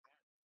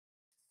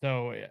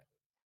so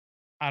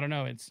I don't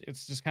know, it's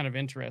just kind of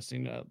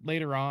interesting.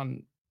 Later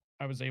on,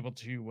 I was able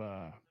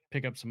to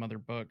pick up some other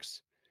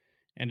books.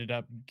 Ended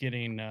up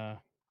getting, of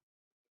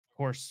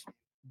course,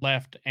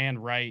 left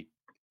and right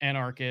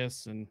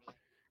anarchists, and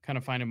kind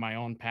of finding my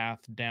own path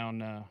down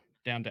to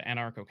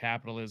anarcho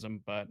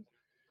capitalism. But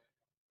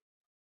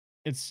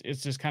it's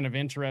just kind of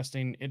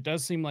interesting. It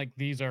does seem like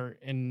these are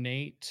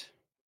innate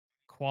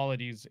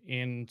qualities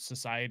in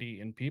society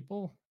and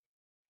people.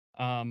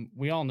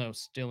 We all know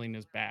stealing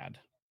is bad.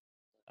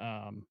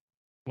 Um,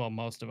 well,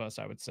 most of us,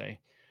 I would say,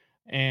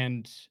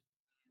 and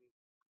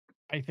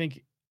I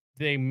think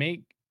they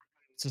make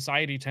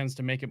society tends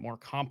to make it more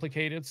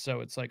complicated.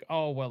 So it's like,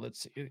 oh well,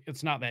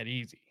 it's not that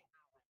easy,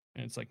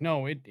 and it's like,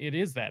 no, it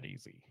is that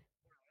easy.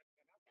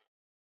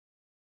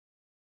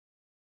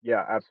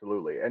 Yeah,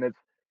 absolutely. And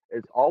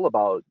it's all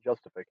about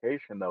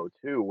justification though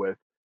too with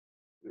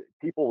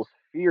people's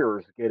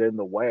fears get in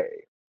the way.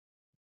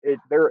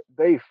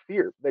 They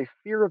fear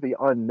the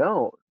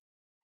unknown.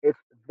 It's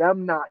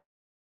them not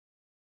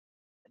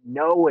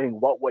knowing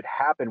what would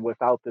happen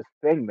without this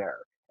thing there.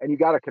 And you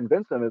got to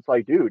convince them. It's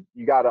like, dude,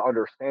 you got to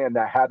understand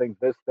that having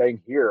this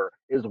thing here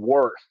is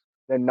worse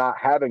than not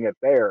having it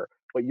there.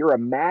 But you're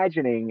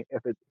imagining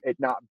if it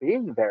not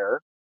being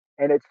there,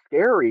 and it's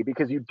scary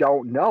because you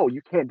don't know.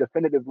 You can't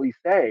definitively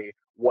say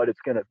what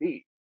it's going to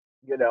be,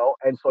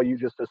 and so you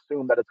just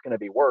assume that it's going to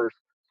be worse.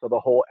 So the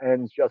whole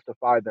ends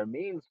justify the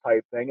means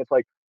type thing. It's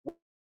like,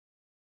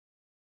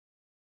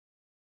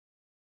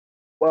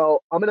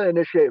 well, I'm going to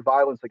initiate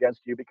violence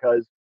against you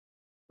because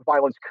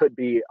violence could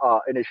be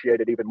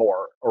initiated even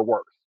more or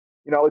worse.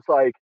 It's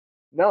like,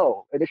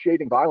 no,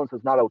 initiating violence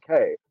is not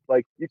okay.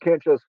 Like, you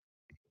can't just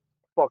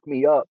fuck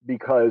me up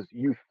because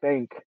you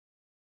think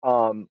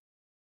um,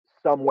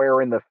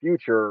 somewhere in the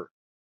future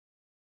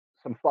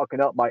some fucking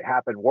up might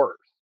happen worse.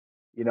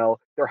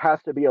 There has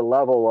to be a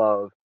level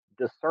of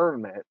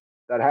discernment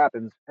that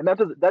happens, and that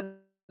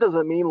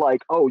doesn't mean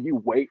like, oh,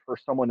 you wait for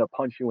someone to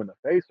punch you in the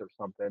face or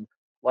something.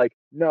 Like,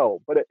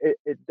 no, but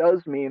it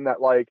does mean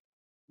that, like,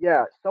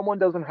 yeah, someone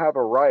doesn't have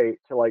a right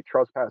to like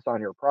trespass on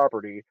your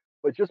property,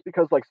 but just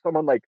because like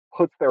someone like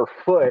puts their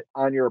foot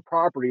on your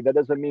property, that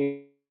doesn't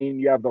mean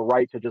you have the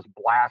right to just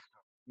blast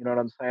them. You know what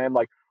I'm saying?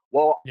 Like,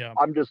 well, Yeah.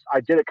 I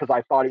did it because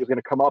I thought he was going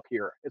to come up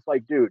here. It's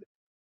like, dude,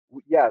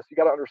 yes, you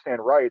got to understand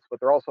rights,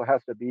 but there also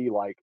has to be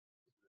like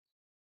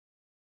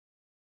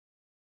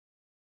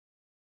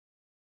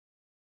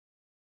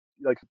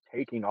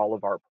taking all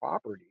of our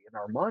property and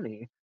our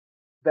money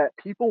that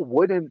people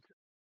wouldn't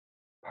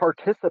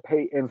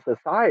participate in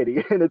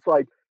society. And it's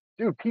like,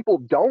 dude, people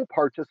don't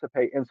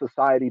participate in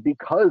society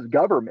because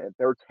government,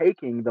 they're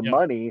taking the Yep.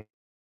 money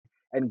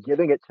and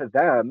giving it to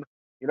them.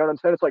 You know what I'm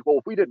saying? It's like, well,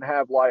 if we didn't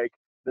have like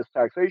this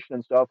taxation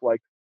and stuff, like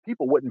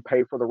people wouldn't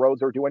pay for the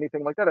roads or do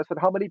anything like that. I said,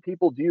 how many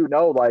people do you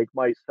know like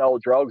might sell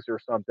drugs or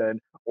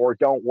something or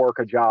don't work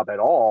a job at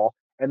all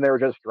and they're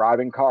just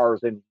driving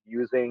cars and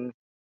using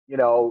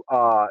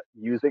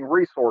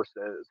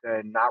resources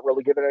and not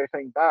really giving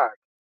anything back?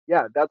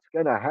 Yeah, that's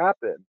gonna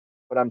happen.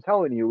 But I'm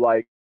telling you,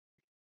 like,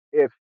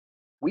 if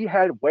we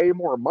had way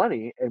more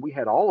money and we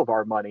had all of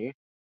our money,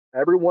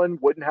 everyone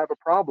wouldn't have a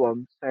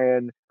problem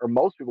saying, or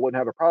most people wouldn't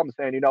have a problem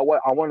saying, you know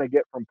what, I want to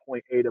get from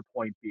point A to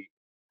point B.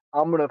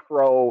 I'm going to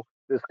throw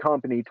this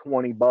company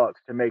 $20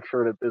 to make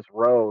sure that this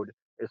road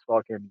is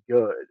fucking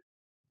good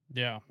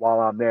Yeah. while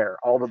I'm there.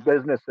 All the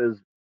businesses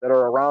that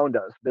are around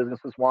us,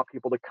 businesses want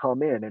people to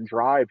come in and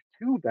drive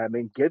to them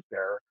and get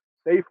there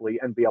safely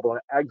and be able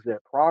to exit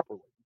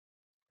properly.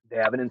 They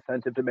have an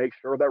incentive to make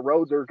sure that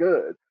roads are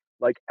good.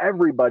 Like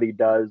everybody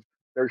does.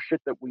 There's shit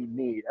that we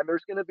need. And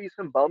there's going to be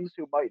some bums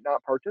who might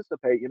not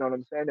participate, you know what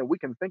I'm saying? And we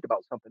can think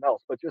about something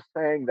else. But just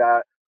saying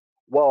that,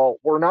 well,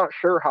 we're not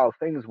sure how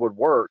things would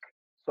work.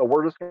 So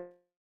we're just going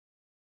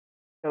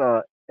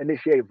to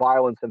initiate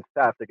violence and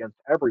theft against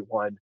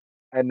everyone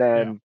and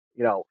Yeah. then,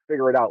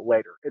 figure it out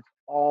later. It's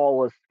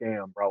all a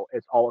scam, bro.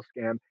 It's all a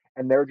scam.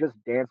 And they're just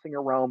dancing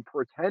around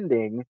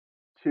pretending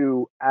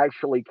to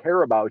actually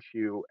care about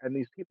you. And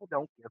these people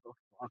don't give a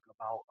fuck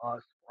about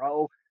us,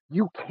 bro.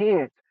 You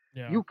can't.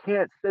 Yeah. You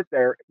can't sit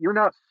there. You're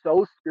not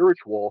so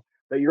spiritual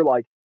that you're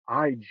like,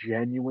 I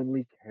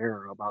genuinely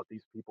care about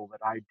these people that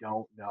I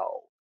don't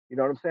know. You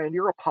know what I'm saying?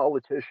 You're a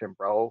politician,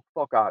 bro.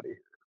 Fuck out of here.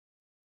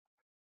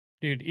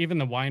 Dude, even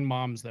the wine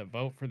moms that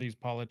vote for these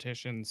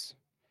politicians,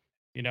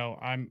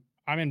 I'm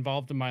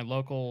involved in my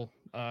local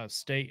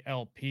state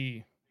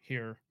LP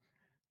here,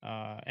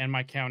 and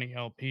my county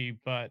LP,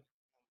 but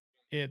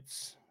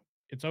it's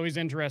it's always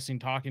interesting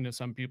talking to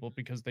some people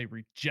because they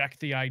reject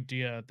the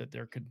idea that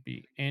there could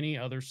be any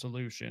other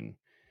solution.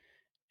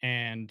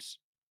 And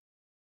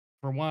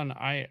for one,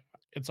 I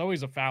it's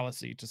always a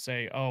fallacy to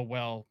say, "Oh,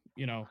 well,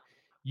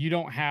 you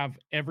don't have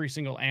every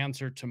single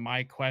answer to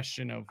my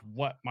question of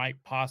what might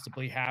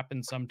possibly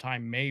happen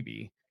sometime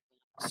maybe.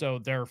 So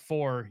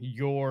therefore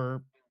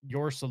your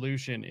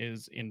solution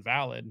is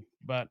invalid."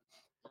 But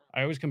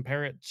I always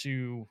compare it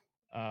to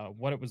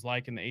what it was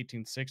like in the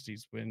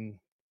 1860s when,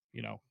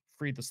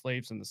 freed the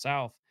slaves in the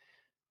South.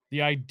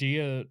 The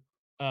idea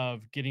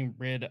of getting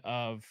rid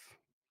of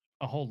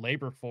a whole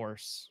labor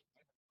force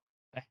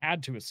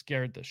had to have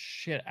scared the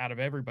shit out of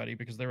everybody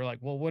because they were like,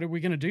 well, what are we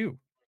going to do?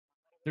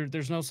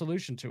 There's no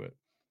solution to it.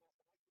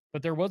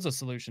 But there was a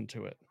solution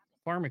to it: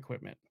 farm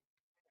equipment.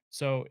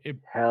 So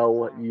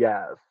Hell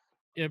yes.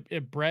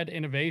 it bred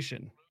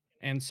innovation.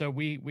 And so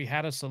we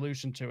had a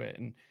solution to it.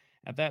 And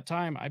at that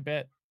time, I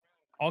bet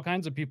all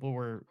kinds of people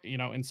were,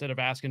 instead of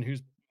asking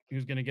who's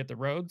going to get the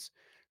roads,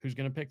 who's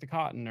going to pick the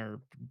cotton or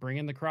bring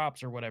in the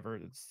crops or whatever,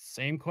 it's the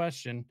same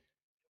question.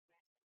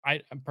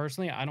 I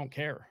personally, I don't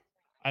care.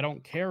 I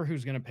don't care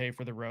who's going to pay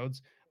for the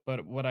roads,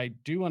 but what I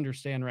do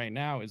understand right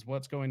now is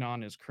what's going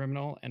on is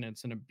criminal and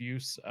it's an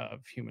abuse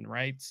of human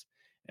rights,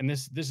 and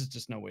this is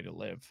just no way to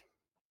live.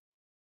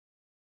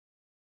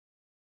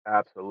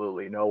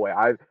 Absolutely. No way.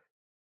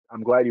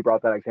 I'm glad you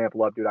brought that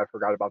example up, dude. I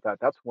forgot about that.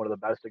 That's one of the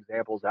best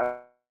examples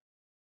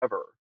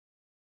ever.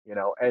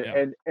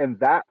 Yeah. And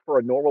that for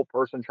a normal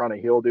person trying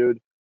to heal, dude,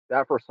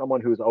 that for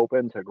someone who's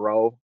open to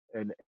grow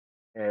and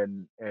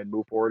and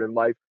move forward in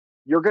life,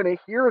 you're gonna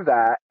hear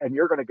that and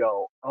you're gonna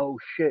go, oh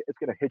shit, it's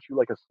gonna hit you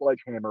like a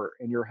sledgehammer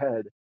in your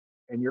head,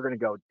 and you're gonna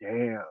go,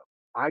 damn,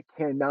 I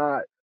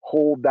cannot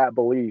hold that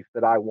belief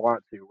that I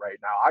want to right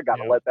now. I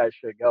gotta Yeah. let that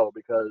shit go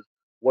because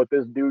what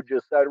this dude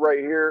just said right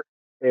here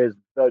is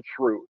the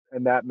truth.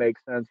 And that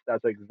makes sense.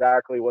 That's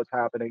exactly what's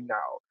happening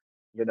now.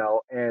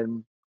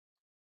 And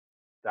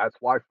that's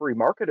why free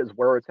market is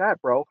where it's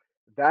at, bro.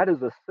 That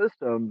is a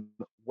system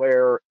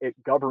where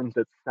it governs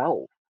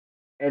itself.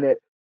 And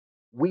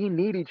we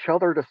need each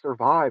other to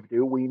survive,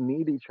 dude. We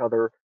need each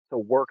other to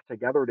work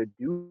together to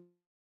do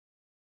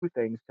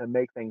things to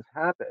make things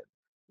happen.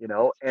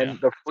 Yeah. And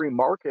the free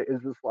market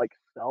is this like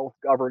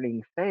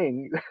self-governing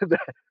thing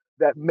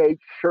that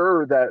makes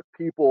sure that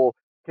people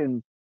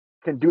can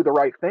can do the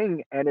right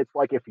thing. And it's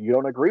like if you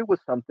don't agree with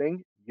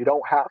something, you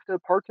don't have to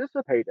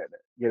participate in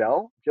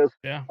it. Just,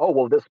 Yeah. oh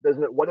well, this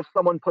business, what if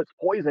someone puts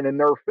poison in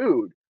their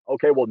food?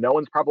 Okay, well, no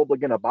one's probably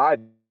going to buy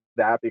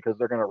that because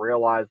they're going to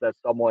realize that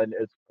someone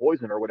is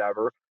poison or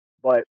whatever.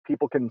 But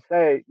people can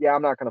say, yeah,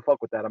 I'm not going to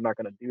fuck with that, I'm not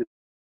going to do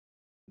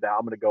that,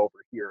 I'm going to go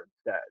over here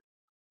instead.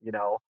 you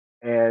know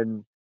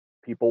and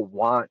people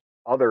want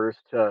others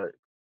to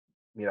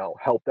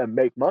help them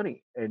make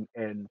money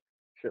and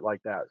shit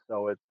like that.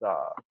 So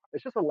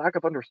it's just a lack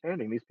of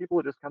understanding. These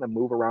people just kind of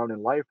move around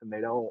in life and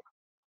they don't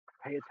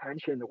pay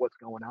attention to what's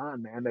going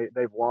on, man.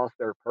 They've lost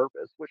their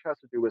purpose, which has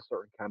to do with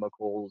certain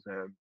chemicals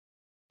and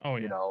Oh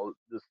yeah.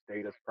 the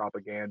status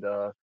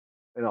propaganda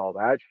and all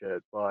that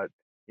shit. But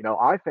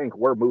I think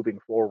we're moving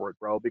forward,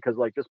 bro, because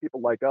like just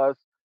people like us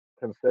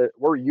can sit.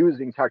 We're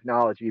using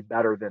technology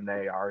better than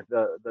they are.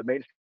 The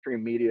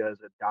mainstream media is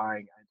a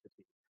dying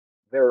entity.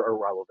 They're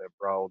irrelevant,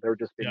 bro. They're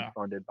just being Yeah.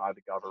 funded by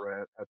the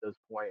government at this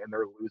point, and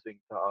they're losing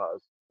to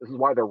us. This is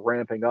why they're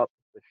ramping up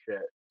the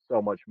shit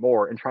so much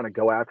more and trying to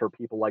go after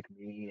people like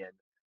me and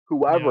Yeah.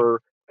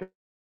 whoever,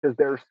 because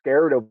they're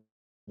scared of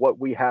what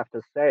we have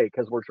to say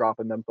because we're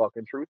dropping them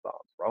fucking truth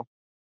bombs, bro.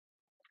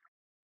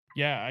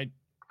 Yeah.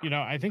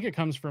 I think it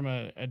comes from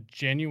a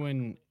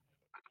genuine,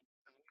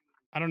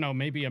 I don't know,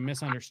 maybe a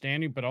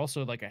misunderstanding, but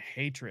also like a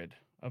hatred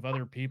of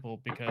other people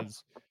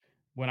because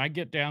when I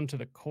get down to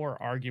the core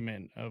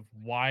argument of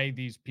why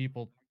these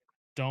people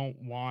don't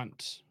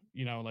want,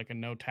 like a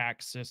no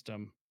tax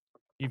system,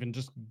 even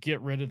just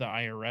get rid of the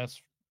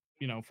IRS,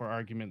 for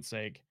argument's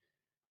sake,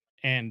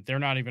 and they're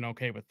not even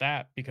okay with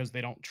that because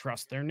they don't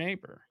trust their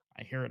neighbor.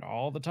 I hear it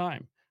all the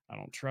time. I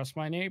don't trust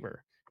my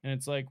neighbor. And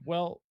it's like,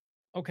 well,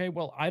 okay,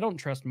 well, I don't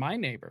trust my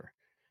neighbor.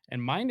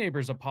 And my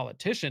neighbor's a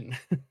politician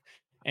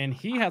and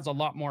he has a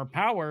lot more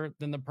power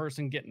than the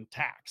person getting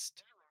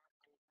taxed.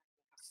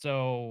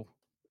 So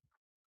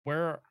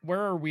where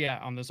are we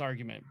at on this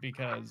argument?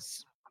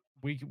 Because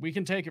we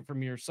can take it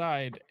from your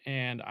side,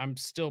 and I'm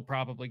still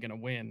probably going to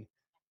win,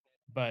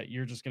 but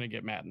you're just going to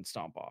get mad and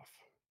stomp off.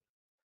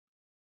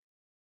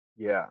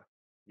 Yeah,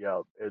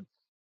 yeah.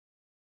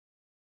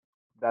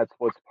 That's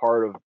what's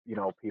part of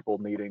people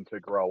needing to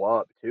grow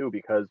up too,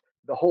 because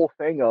the whole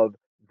thing of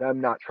them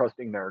not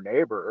trusting their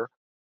neighbor,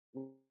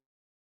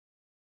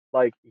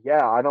 like,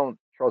 yeah, I don't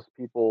trust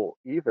people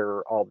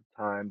either all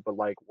the time, but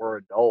like we're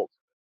adults.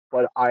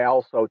 But I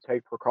also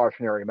take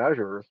precautionary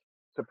measures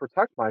to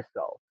protect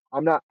myself.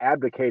 I'm not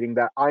advocating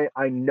that.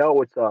 I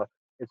know it's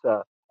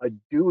a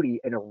duty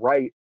and a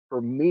right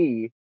for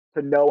me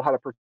to know how to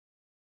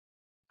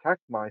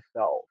protect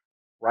myself,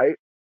 right?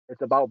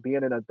 It's about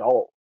being an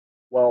adult.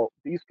 Well,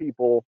 these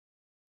people,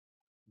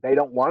 they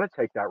don't want to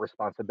take that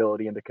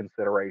responsibility into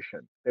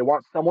consideration. They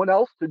want someone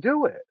else to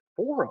do it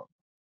for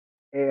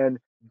them. And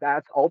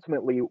that's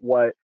ultimately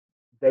what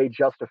they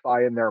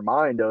justify in their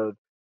mind of,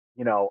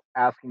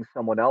 asking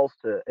someone else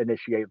to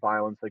initiate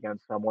violence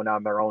against someone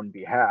on their own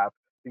behalf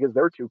because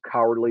they're too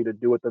cowardly to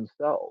do it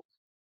themselves.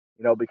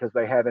 Because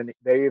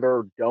they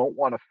either don't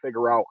want to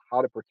figure out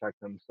how to protect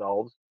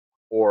themselves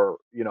or,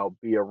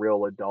 be a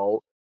real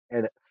adult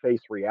and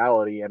face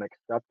reality and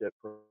accept it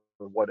for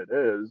what it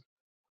is,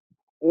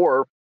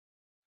 or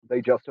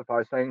they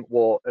justify saying,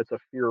 well, it's a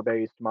fear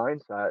based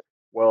mindset.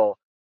 Well,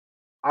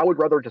 I would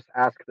rather just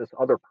ask this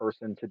other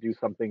person to do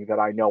something that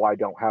I know I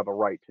don't have a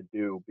right to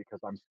do because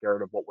I'm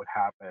scared of what would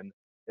happen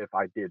if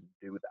I didn't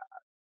do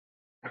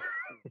that.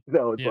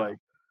 It's Yeah. like,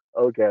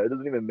 okay, it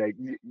doesn't even make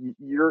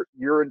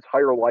your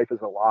entire life is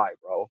a lie,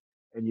 bro,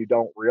 and you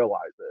don't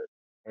realize it,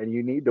 and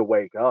you need to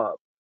wake up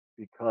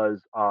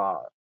because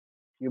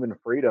human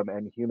freedom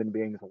and human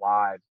beings'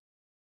 lives,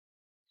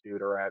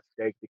 dude, are at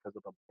stake because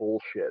of the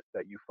bullshit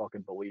that you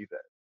fucking believe in.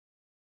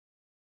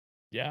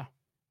 Yeah.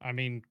 I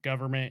mean,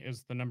 government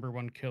is the number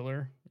one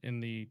killer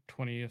in the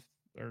 20th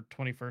or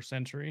 21st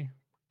century.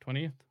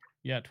 20th?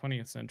 Yeah,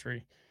 20th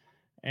century.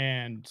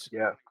 And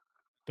Yeah,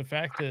 the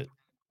fact that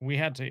we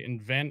had to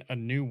invent a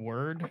new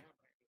word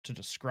to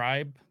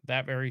describe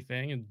that very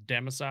thing, and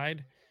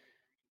democide,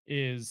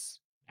 is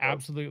yep,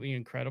 absolutely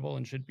incredible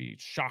and should be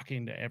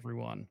shocking to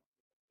everyone.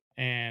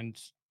 And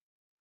And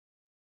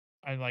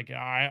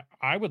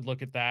I would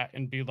look at that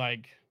and be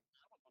like,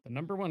 the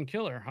number one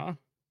killer, huh?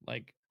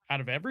 Like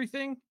out of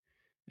everything?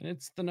 And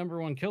it's the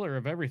number one killer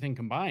of everything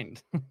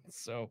combined.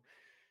 So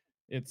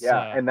it's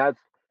Yeah, and that's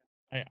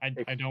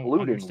I don't excluding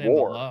understand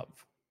the war.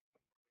 love.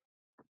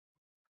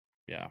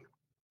 Yeah.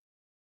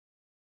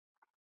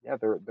 Yeah,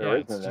 Yeah, there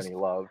it's isn't just any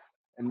love.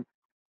 And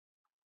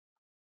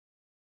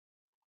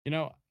you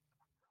know,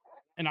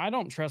 and I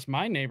don't trust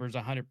my neighbors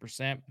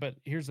 100%, but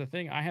here's the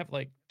thing, I have,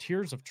 like,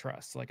 tiers of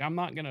trust, like, I'm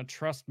not gonna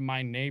trust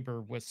my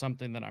neighbor with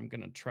something that I'm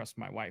gonna trust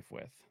my wife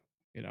with,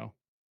 you know?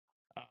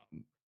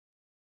 Um,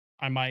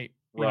 I might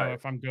right.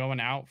 if I'm going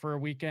out for a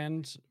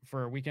weekend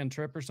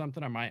trip or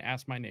something, I might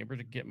ask my neighbor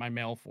to get my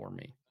mail for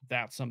me.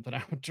 That's something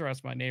I would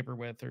trust my neighbor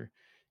with, or,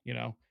 you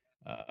know,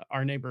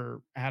 our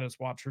neighbor had us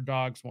watch her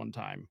dogs one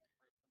time.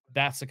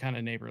 That's the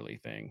kinda neighborly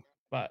thing,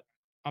 but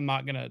I'm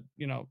not gonna,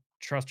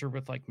 trust her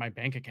with, like, my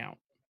bank account,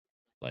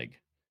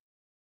 like,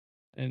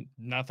 and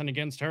nothing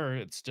against her,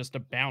 it's just a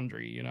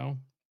boundary, you know?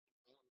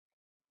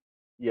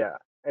 Yeah.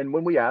 And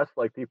when we ask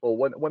like people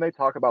when they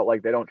talk about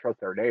like they don't trust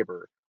their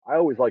neighbor, I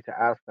always like to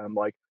ask them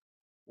like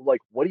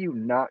what do you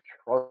not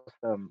trust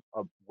them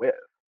with?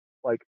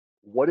 Like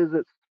what is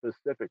it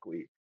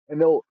specifically? And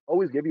they'll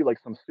always give you like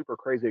some super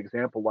crazy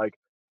example like,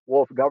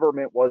 well, if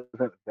government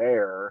wasn't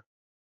there,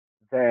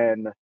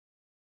 then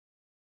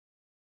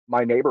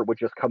my neighbor would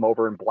just come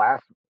over and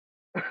blast me.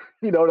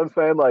 You know what I'm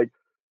saying? Like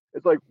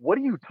it's like, what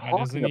are you Why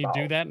doesn't talking he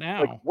do about? that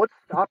Like, now? what's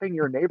stopping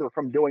your neighbor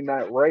from doing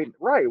that right?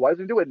 Why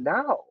doesn't he do it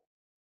now?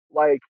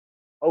 Like,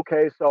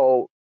 okay,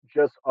 so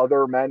just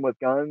other men with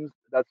guns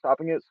that's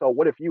stopping it. So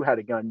what if you had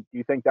a gun? Do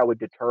you think that would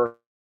deter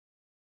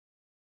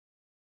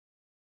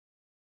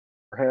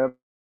him?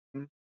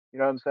 You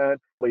know what I'm saying?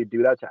 We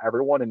do that to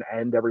everyone and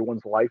end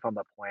everyone's life on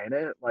the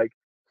planet. Like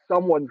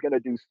someone's gonna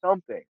do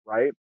something,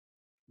 right?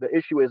 The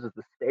issue is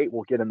the state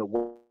will get in the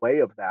way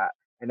of that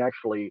and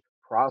actually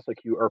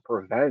prosecute or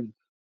prevent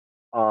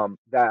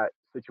that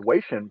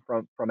situation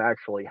from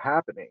actually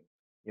happening.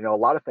 You know, a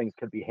lot of things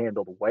could be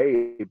handled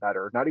way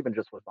better, not even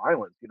just with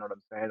violence, you know what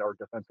I'm saying, or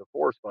defensive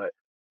force, but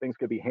things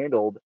could be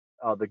handled.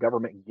 The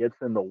government gets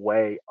in the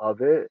way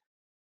of it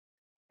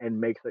and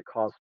makes it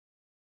cost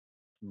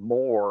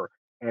more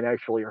and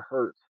actually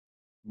hurts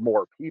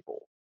more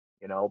people,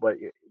 you know. But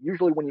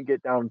usually, when you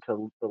get down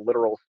to the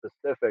literal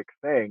specific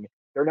thing,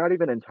 they're not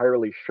even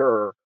entirely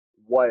sure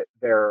what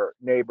their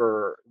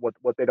neighbor,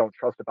 what they don't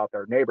trust about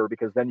their neighbor,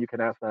 because then you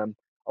can ask them,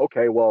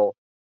 okay, well,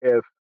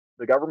 if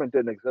the government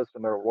didn't exist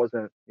and there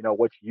wasn't, you know,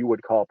 what you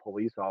would call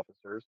police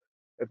officers,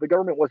 if the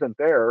government wasn't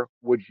there,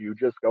 would you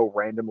just go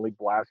randomly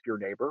blast your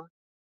neighbor?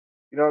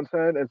 You know what I'm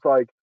saying? It's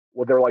like,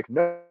 well, they're like,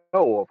 no, of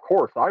course I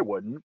wouldn't.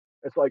 It's like,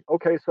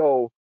 okay,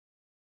 so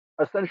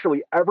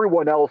essentially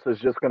everyone else is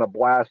just going to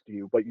blast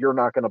you, but you're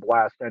not going to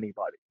blast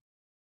anybody.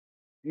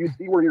 Do you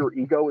see where your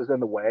ego is in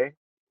the way?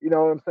 You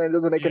know what I'm saying? It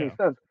doesn't make any Yeah.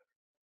 sense.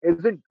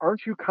 Isn't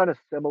aren't you kind of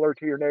similar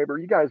to your neighbor?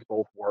 You guys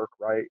both work,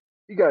 right?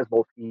 You guys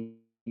both eat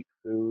food.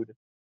 You know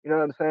what I'm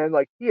saying? Like he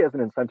has an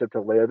incentive to live.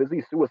 Is he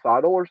suicidal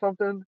or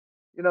something?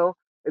 You know,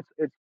 it's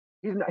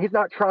he's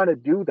not trying to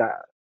do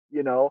that.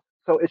 You know,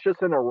 so it's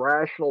just an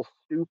irrational,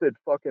 stupid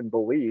fucking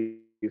belief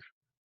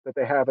that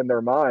they have in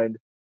their mind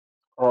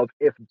of if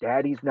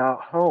daddy's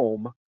not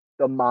home,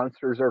 the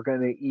monsters are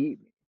going to eat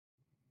me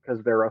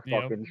because they're a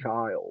Yep. fucking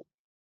child.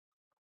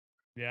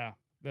 Yeah.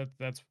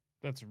 That's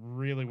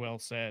really well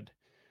said.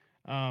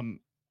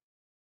 Um,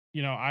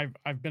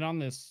 I've been on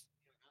this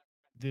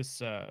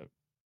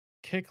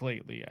kick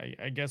lately.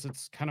 I guess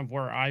it's kind of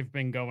where I've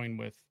been going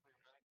with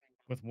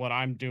what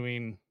I'm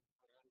doing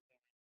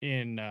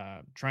in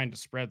trying to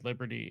spread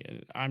liberty.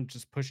 I'm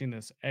just pushing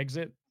this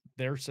exit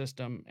their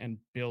system and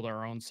build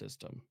our own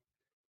system.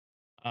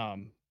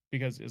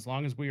 Because as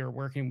long as we are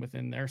working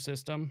within their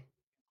system,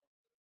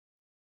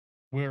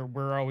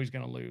 we're always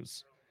going to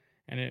lose.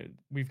 And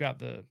we've got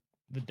the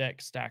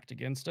deck stacked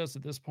against us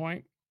at this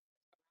point,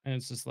 and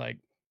it's just like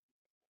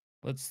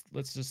let's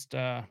just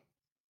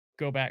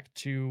go back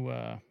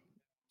to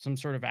some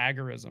sort of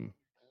agorism.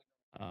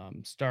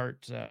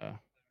 Start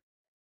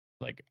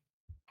like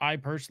I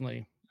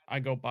personally, I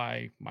go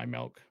buy my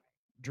milk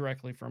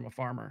directly from a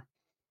farmer.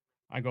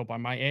 I go buy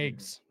my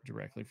Hmm. eggs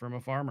directly from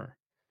a farmer,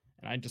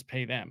 and I just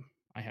pay them.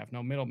 I have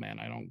no middleman.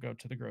 I don't go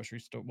to the grocery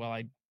store. Well,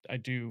 I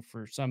do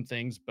for some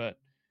things, but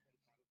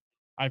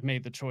I've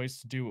made the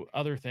choice to do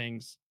other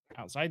things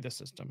outside the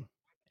system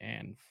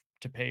and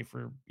to pay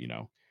for,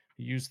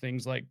 use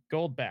things like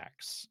gold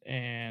backs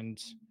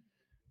and,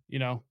 you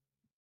know,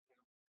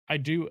 I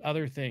do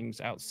other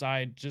things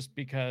outside just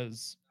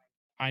because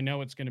I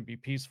know it's going to be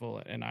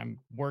peaceful and I'm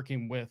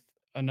working with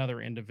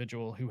another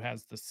individual who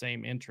has the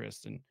same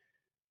interest and,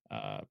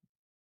 uh,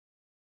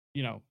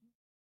 you know,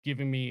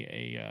 giving me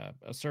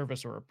a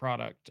service or a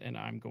product and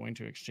I'm going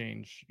to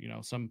exchange,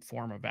 some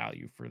form of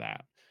value for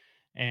that.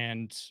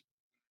 And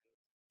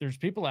there's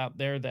people out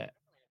there that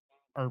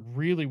are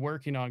really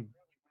working on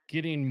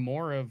getting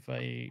more of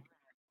a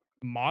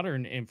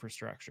modern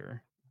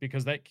infrastructure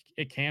because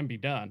it can be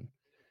done.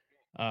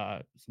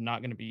 It's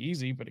not going to be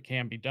easy, but it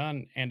can be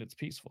done and it's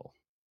peaceful.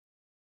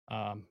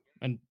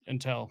 And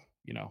until,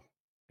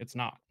 it's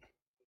not.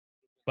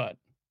 But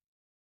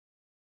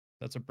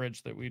that's a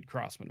bridge that we'd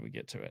cross when we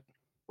get to it.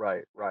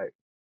 Right, right.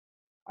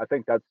 I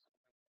think that's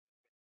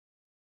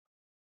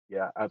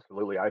Yeah,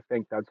 absolutely. I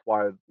think that's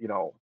why,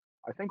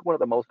 I think one of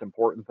the most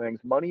important things,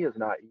 money is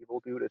not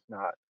evil, dude. It's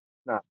not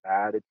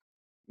bad.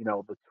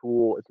 The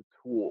tool, it's a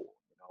tool.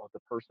 The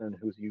person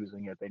who's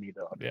using it, they need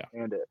to Yeah.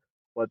 understand it.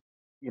 But,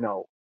 you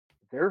know,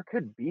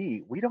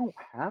 we don't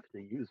have to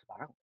use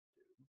violence.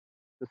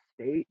 The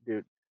state,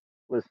 dude,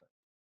 listen,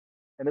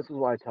 and this is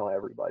why I tell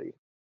everybody,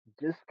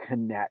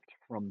 disconnect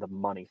from the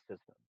money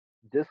system.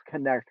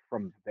 Disconnect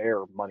from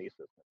their money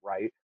system,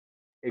 right?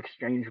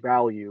 Exchange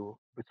value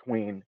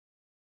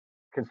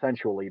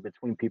consensually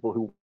between people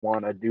who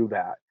want to do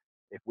that.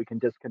 If we can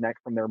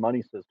disconnect from their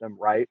money system,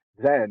 right,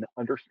 then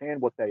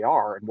understand what they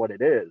are and what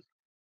it is.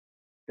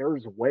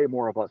 There's way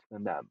more of us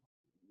than them.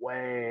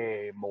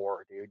 Way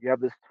more, dude. You have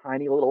this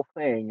tiny little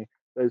thing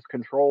that is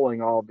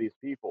controlling all of these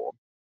people.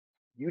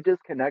 You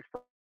disconnect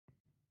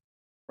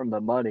from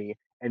the money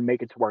and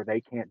make it to where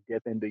they can't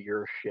dip into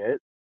your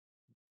shit.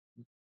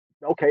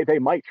 Okay, they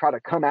might try to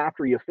come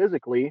after you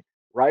physically,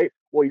 right?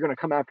 Well, you're going to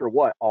come after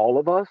what? All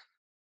of us?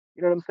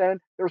 You know what I'm saying?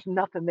 There's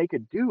nothing they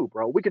could do,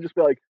 bro. We could just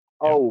be like,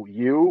 Yep. "Oh,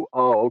 you?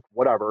 Oh,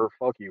 whatever.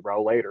 Fuck you,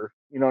 bro. Later."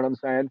 You know what I'm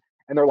saying?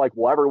 And they're like,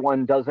 "Well,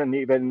 everyone doesn't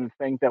even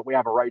think that we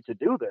have a right to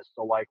do this.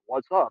 So, like,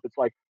 what's up?" It's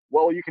like,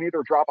 well, you can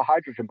either drop a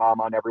hydrogen bomb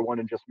on everyone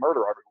and just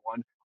murder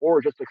everyone,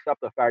 or just accept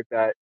the fact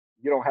that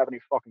you don't have any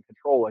fucking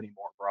control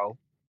anymore, bro.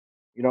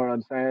 You know what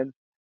I'm saying?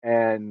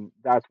 And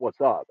that's what's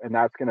up. And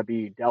that's going to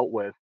be dealt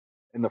with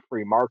in the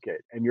free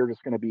market. And you're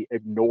just going to be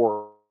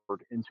ignored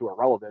into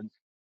irrelevance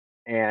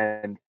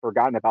and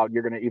forgotten about.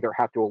 You're going to either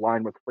have to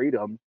align with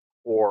freedom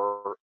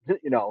or,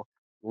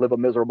 live a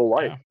miserable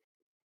life. Yeah.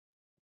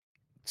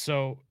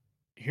 So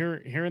here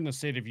in the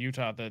state of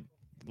Utah, that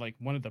like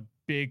one of the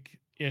big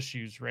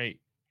issues, right,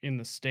 in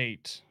the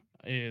state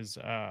is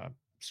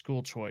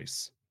school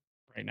choice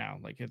right now.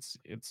 Like it's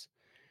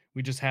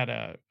we just had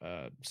a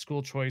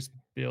school choice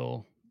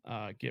bill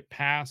get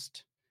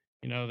passed.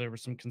 There were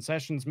some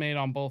concessions made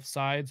on both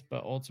sides,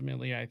 but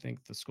ultimately I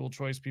think the school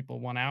choice people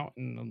won out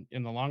in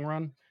the long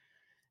run.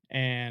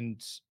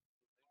 And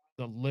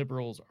the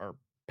liberals are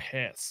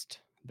pissed.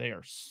 They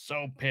are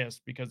so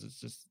pissed because it's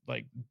just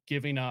like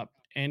giving up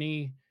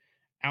any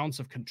ounce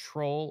of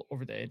control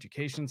over the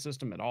education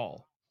system at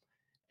all.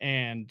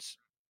 And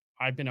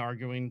I've been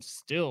arguing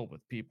still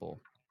with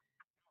people,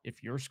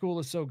 if your school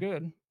is so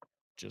good,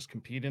 just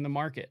compete in the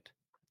market.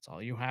 That's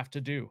all you have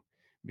to do.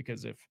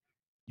 Because if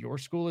your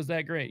school is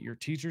that great, your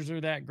teachers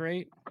are that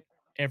great,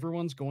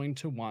 everyone's going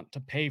to want to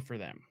pay for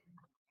them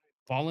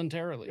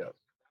voluntarily. Yes.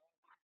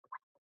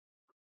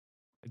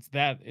 It's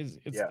Yeah.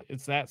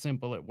 it's that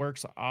simple. It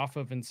works off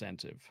of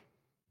incentive.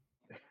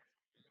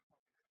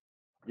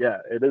 Yeah.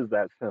 It is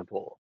that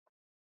simple.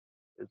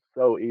 It's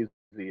so easy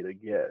to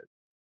get,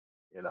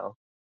 you know?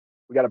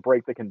 We got to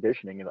break the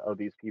conditioning of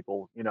these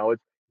people.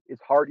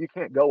 It's hard. You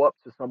can't go up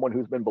to someone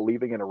who's been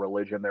believing in a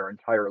religion their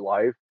entire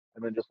life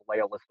and then just lay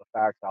a list of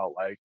facts out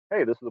like,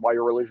 "Hey, this is why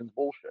your religion's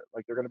bullshit."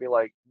 Like they're going to be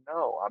like,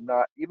 "No, I'm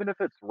not." Even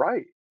if it's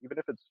right, even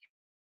if it's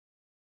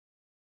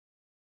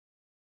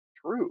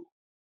true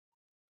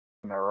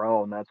on their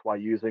own. That's why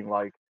using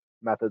like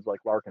methods like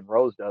Larkin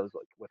Rose does,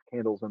 like with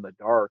candles in the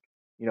dark,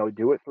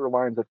 do it through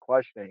lines of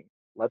questioning.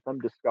 Let them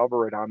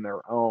discover it on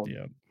their own.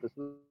 Yeah. This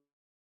is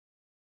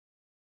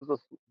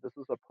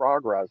a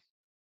progress,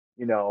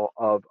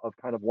 of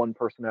kind of one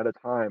person at a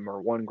time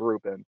or one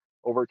group, and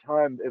over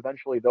time,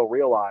 eventually they'll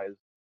realize,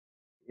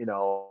 you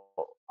know,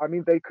 I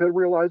mean, they could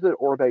realize it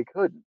or they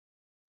couldn't,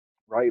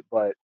 right?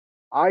 But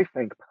I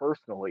think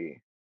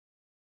personally,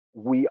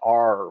 we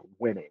are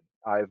winning.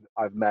 I've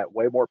met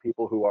way more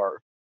people who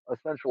are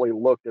essentially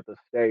looked at the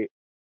state.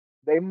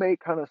 They may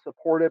kind of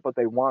support it, but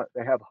they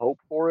have hope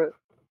for it,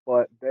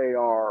 but they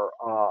are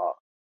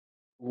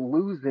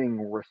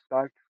losing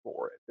respect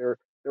for it.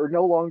 They're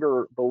no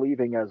longer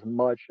believing as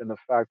much in the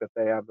fact that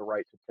they have the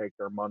right to take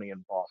their money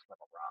and boss them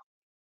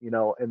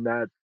around. And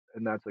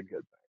that's a good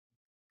thing.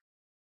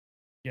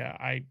 Yeah,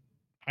 I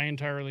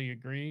entirely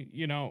agree.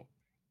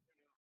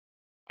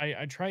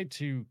 I try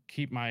to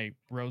keep my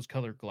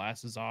rose-colored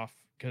glasses off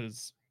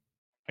because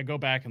I go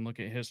back and look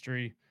at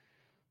history.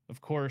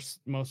 Of course,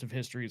 most of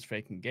history is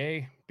fake and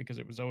gay because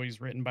it was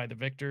always written by the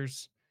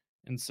victors.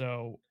 And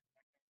so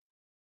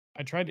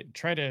I try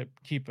to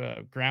keep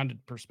a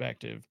grounded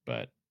perspective,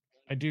 but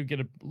I do get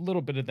a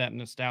little bit of that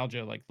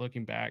nostalgia, like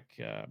looking back.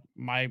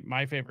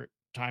 My favorite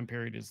time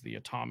period is the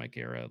atomic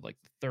era, like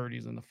the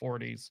 30s and the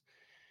 40s.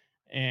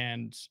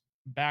 And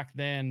back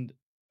then,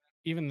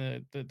 even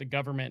the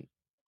government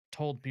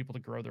told people to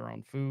grow their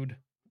own food.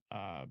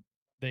 Uh,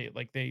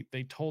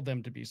 they told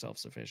them to be self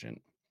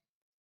sufficient.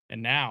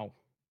 And now,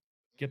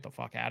 get the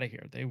fuck out of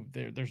here.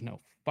 There's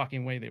no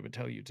fucking way they would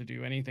tell you to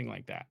do anything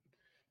like that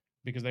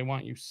because they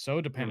want you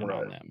so dependent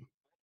on Right. them.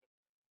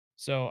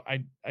 So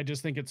I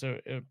just think it's a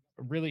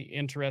really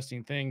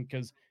interesting thing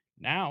because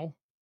now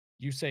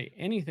you say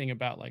anything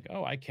about like,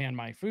 "Oh, I can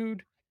my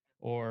food,"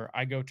 or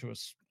 "I go to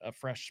a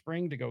fresh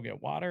spring to go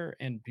get water,"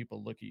 and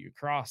people look at you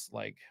cross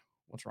like,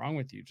 "What's wrong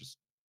with you? Just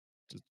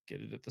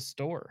get it at the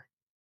store."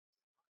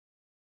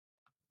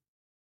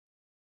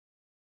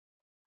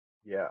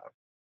 Yeah.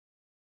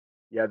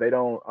 Yeah, they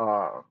don't,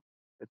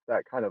 it's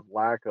that kind of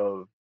lack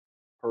of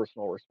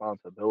personal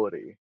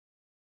responsibility,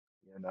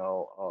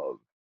 of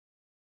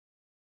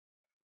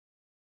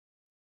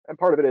and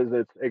part of it is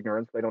it's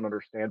ignorance. They don't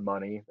understand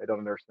money. They don't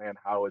understand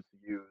how it's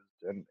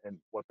used and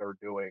what they're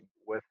doing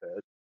with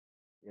it.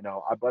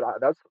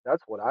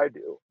 That's what I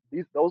do.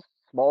 Those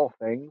small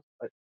things.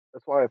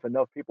 That's why if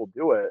enough people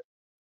do it,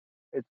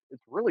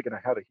 it's really going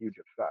to have a huge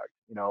effect.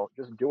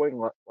 Just doing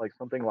like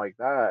something like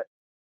that,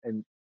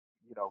 and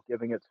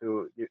giving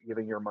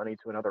giving your money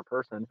to another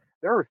person.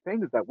 There are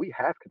things that we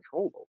have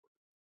control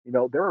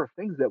over. There are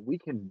things that we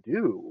can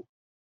do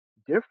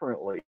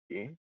differently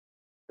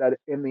that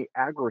in the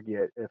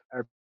aggregate, if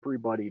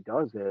everybody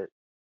does it,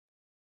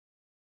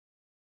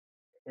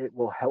 it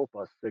will help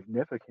us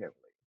significantly,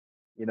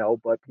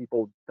 but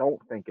people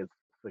don't think it's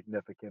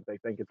significant. They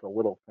think it's a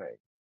little thing.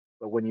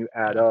 But when you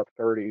Yeah. add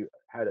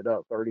it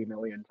up 30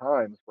 million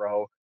times,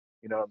 bro,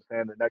 you know what I'm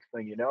saying? The next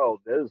thing you know,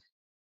 this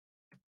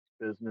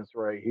business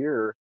right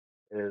here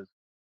is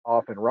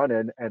off and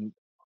running and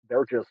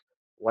they're just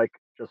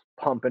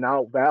pumping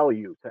out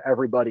value to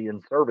everybody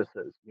in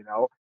services,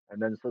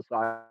 and then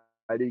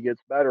society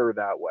gets better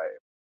that way.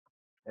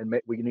 And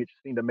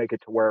just need to make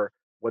it to where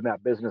when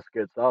that business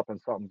gets up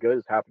and something good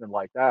is happening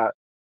like that,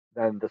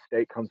 then the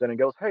state comes in and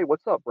goes, "Hey,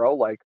 what's up, bro?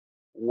 Like,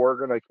 we're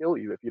gonna kill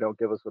you if you don't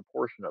give us a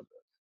portion of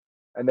this."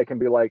 And they can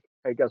be like,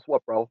 "Hey, guess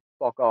what, bro?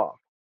 Fuck off.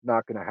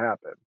 Not gonna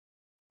happen."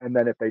 And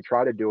then if they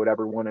try to do it,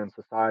 everyone in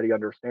society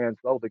understands,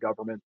 oh, the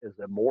government is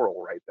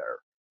immoral right there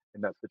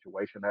in that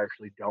situation. They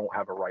actually don't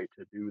have a right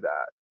to do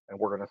that, and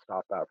we're gonna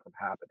stop that from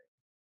happening.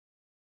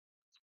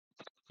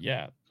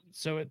 Yeah.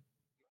 So it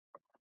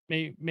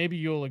maybe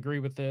you'll agree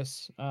with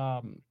this.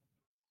 I've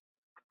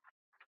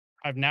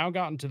now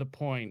gotten to the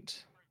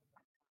point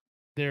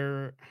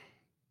there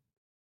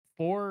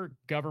for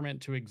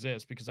government to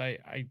exist because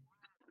I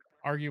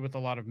argue with a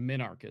lot of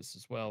minarchists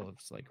as well.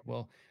 It's like,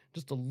 well,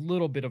 just a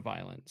little bit of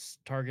violence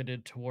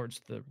targeted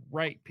towards the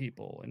right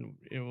people and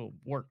it will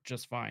work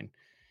just fine.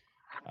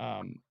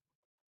 Um,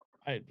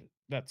 I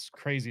That's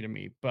crazy to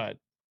me, but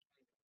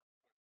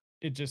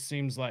it just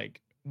seems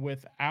like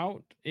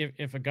without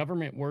if a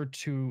government were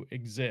to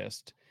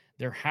exist,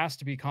 there has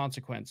to be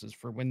consequences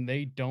for when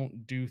they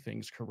don't do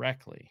things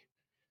correctly.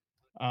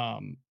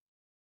 Um,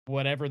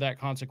 Whatever that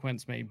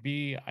consequence may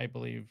be, I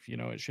believe,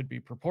 it should be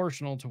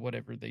proportional to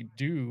whatever they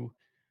do.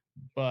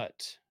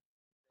 But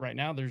right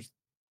now there's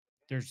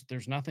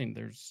nothing.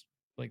 There's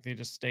like they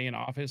just stay in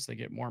office, they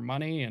get more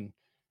money and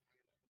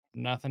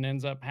nothing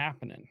ends up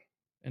happening.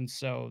 And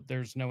so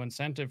there's no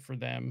incentive for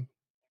them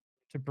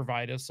to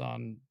provide us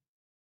on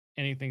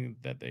anything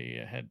that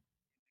they had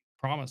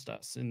promised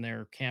us in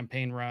their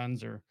campaign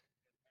runs or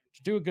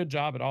to do a good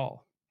job at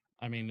all.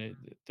 I mean,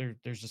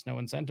 there's just no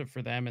incentive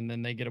for them and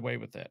then they get away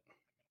with it.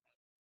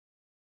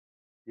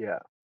 Yeah,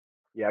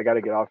 yeah, I got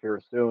to get off here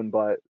soon,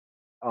 but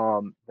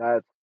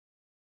that's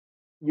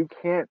you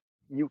can't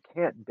you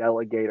can't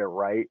delegate a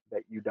right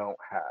that you don't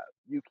have.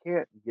 You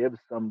can't give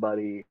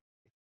somebody.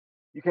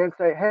 You can't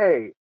say,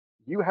 "Hey,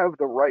 you have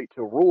the right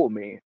to rule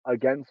me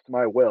against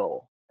my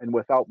will and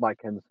without my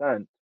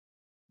consent,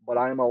 but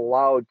I'm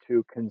allowed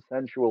to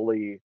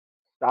consensually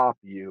stop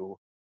you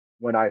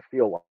when I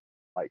feel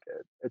like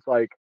it." It's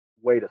like,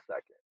 wait a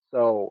second.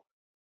 So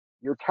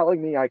you're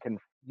telling me I can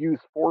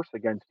use force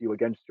against you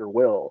against your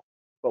will,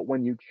 but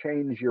when you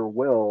change your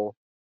will,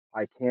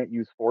 I can't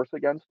use force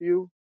against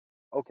you?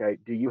 Okay,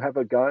 do you have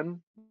a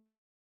gun?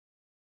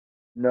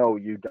 No,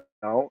 you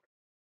don't.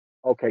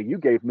 Okay, you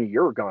gave me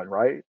your gun,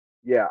 right?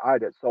 Yeah, I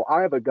did. So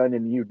I have a gun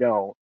and you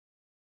don't.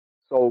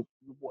 So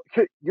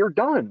you're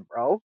done,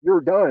 bro.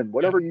 You're done. Yeah.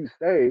 Whatever you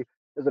say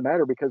doesn't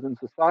matter because in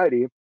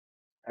society,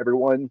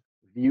 everyone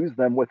views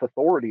them with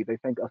authority. They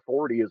think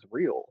authority is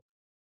real.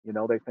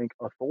 They think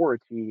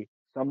authority,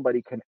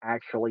 somebody can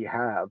actually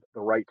have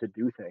the right to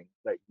do things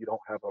that you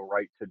don't have a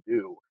right to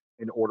do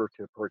in order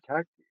to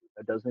protect you.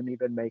 That doesn't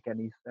even make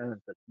any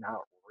sense. It's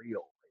not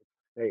real. It's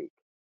fake.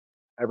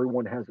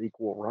 Everyone has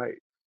equal rights,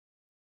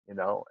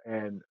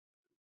 and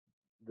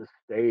the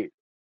state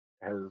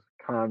has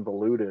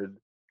convoluted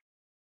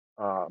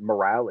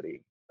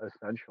morality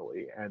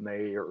essentially, and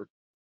they are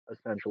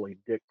essentially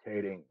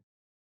dictating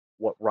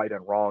what right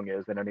and wrong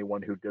is, and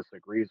anyone who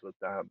disagrees with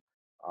them,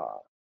 uh,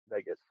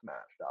 they get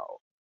smashed out.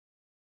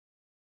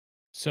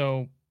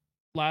 So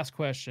last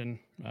question,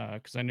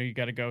 because I know you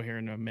got to go here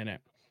in a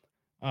minute.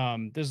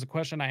 This is a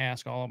question I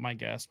ask all of my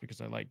guests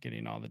because I like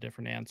getting all the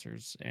different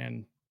answers.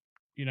 And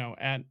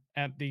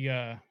at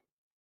the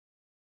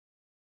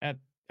at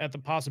at the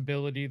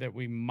possibility that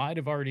we might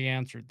have already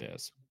answered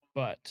this,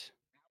 but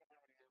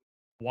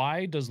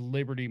why does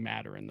liberty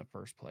matter in the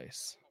first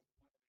place?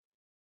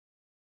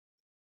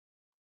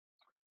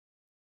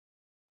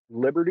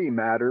 Liberty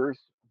matters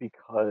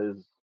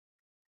because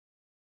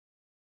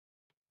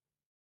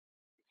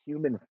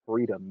human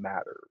freedom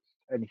matters.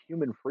 And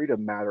human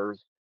freedom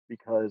matters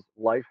because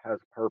life has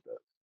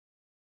purpose,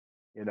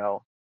 you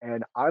know?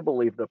 And I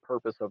believe the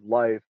purpose of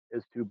life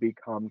is to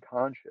become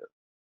conscious.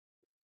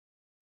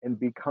 And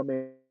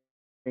becoming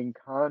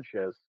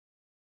conscious,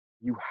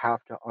 you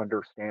have to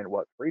understand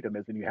what freedom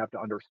is and you have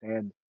to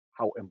understand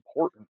how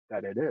important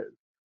that it is.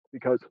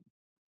 Because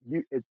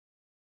it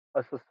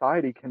a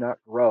society cannot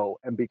grow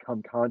and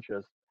become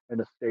conscious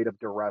in a state of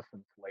duress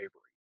and slavery.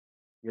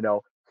 You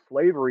know,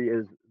 slavery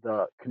is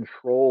the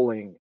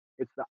controlling,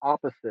 it's the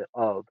opposite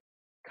of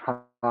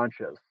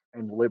conscious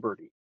and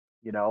liberty,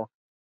 you know,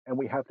 and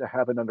we have to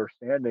have an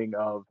understanding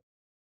of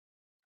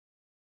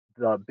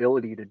the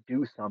ability to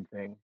do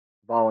something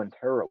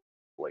voluntarily.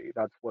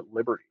 That's what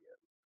liberty is.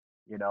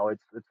 You know,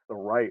 it's the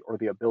right or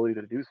the ability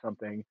to do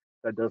something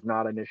that does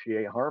not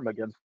initiate harm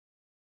against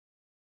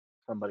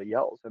somebody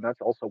else. And that's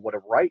also what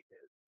a right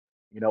is.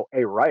 You know,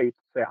 a right,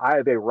 say I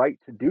have a right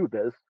to do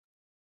this,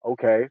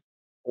 okay,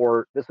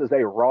 or this is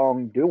a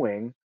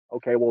wrongdoing,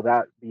 okay, well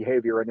that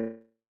behavior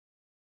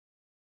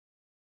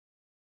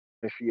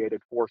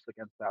initiated force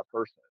against that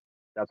person.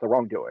 That's a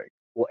wrongdoing.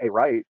 Well, a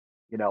right,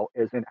 you know,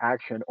 is an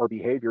action or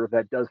behavior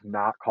that does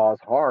not cause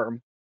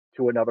harm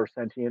to another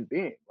sentient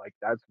being. Like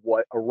that's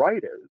what a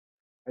right is.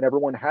 And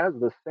everyone has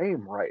the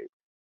same right.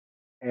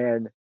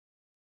 And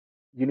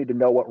you need to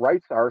know what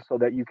rights are so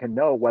that you can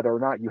know whether or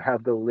not you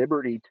have the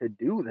liberty to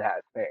do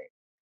that thing.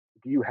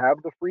 Do you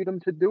have the freedom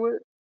to do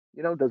it?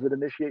 You know, does it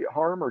initiate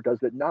harm or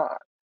does it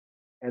not?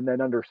 And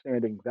then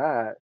understanding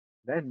that,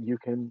 then you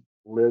can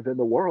live in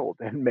the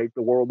world and make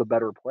the world a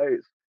better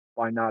place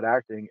by not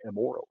acting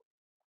immorally.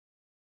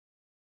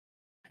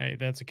 Hey,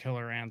 that's a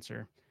killer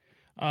answer.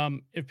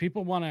 If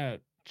people want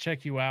to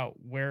check you out,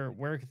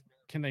 where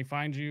can they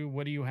find you?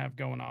 What do you have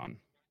going on?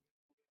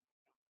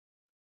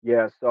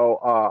 Yeah,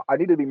 so I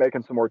need to be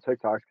making some more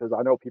TikToks because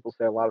I know people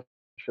say a lot of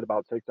shit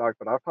about TikTok,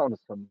 but I found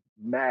some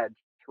mad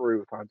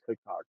truth on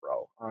TikTok,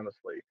 bro.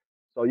 Honestly,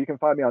 so you can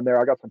find me on there.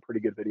 I got some pretty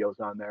good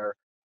videos on there.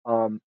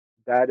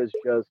 That is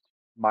just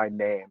my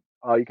name.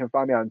 You can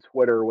find me on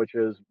Twitter, which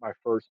is my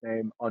first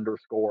name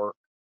underscore,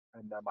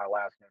 and then my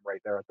last name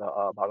right there at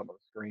the bottom of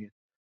the screen.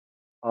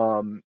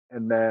 And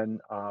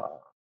then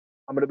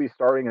I'm going to be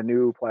starting a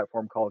new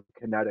platform called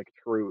Kinetic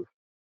Truth,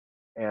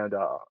 and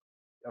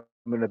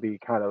I'm going to be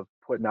kind of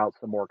putting out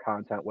some more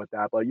content with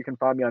that. But you can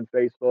find me on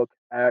Facebook,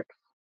 X,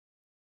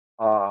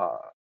 uh,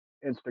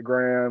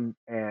 Instagram,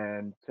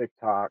 and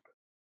TikTok.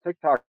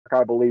 TikTok,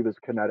 I believe, is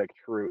Kinetic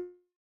Truth,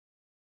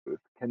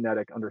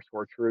 Kinetic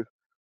underscore Truth.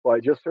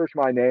 But just search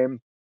my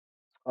name,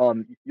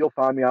 you'll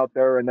find me out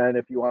there. And then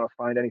if you want to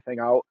find anything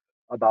out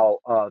about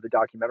the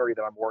documentary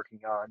that I'm working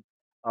on,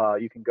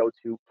 you can go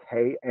to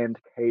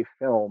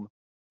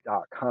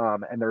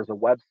kandkfilm.com, and there's a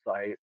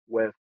website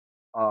with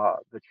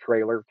the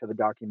trailer to the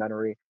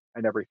documentary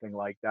and everything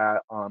like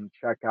that.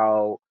 Check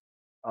out,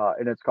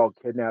 and it's called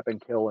Kidnap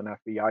and Kill an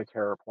FBI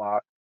Terror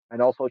Plot.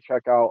 And also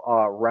check out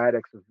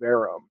Radix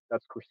Verum.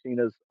 That's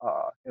Christina's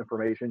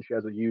information. She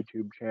has a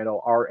YouTube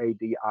channel,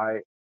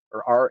 RADIXVERUM,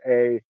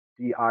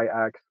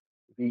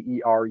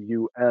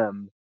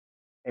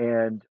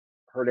 and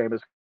her name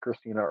is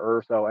Christina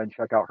Urso. And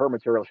check out her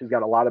material. She's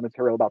got a lot of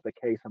material about the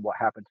case and what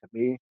happened to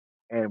me,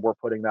 and we're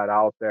putting that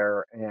out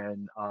there.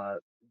 And the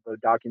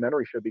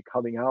documentary should be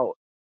coming out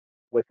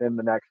within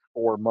the next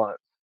 4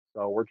 months.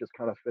 So we're just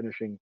kind of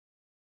finishing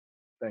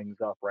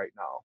things up right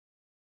now.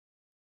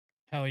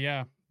 Hell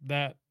yeah.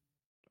 That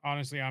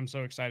honestly, I'm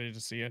so excited to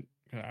see it.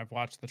 I've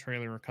watched the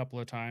trailer a couple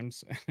of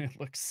times and it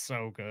looks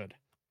so good.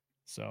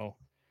 So,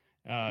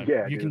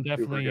 Yeah, you dude, can it's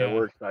super definitely good.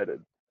 We're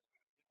excited.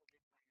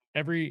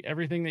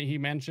 everything that he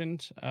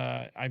mentioned,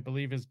 I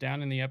believe is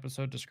down in the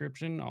episode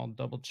description. I'll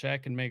double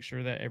check and make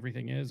sure that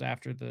everything is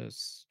after the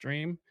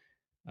stream.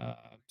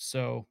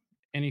 So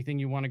anything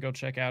you want to go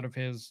check out of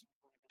his,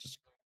 just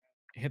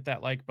hit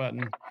that like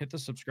button, hit the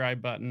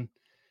subscribe button,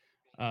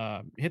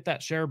 hit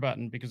that share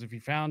button because if you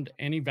found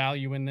any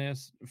value in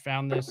this,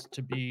 found this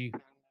to be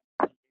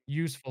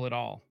useful at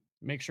all,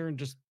 make sure and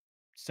just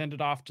send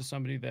it off to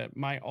somebody that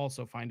might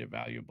also find it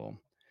valuable.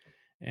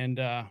 And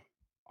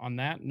on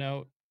that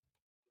note,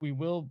 we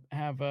will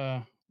have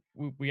a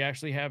we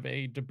actually have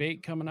a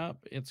debate coming up.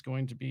 It's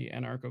going to be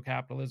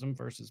anarcho-capitalism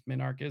versus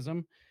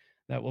minarchism.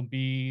 That will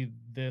be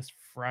this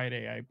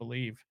Friday, I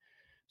believe.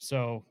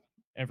 So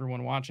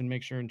everyone watching,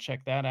 make sure and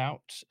check that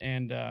out.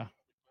 And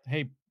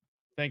hey,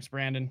 thanks,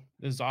 Brandon.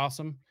 This is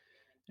awesome.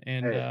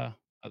 And Hey,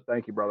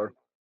 thank you, brother.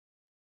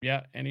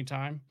 yeah,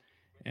 anytime.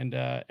 And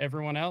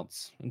everyone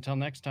else, until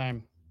next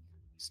time,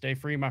 stay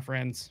free, my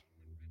friends.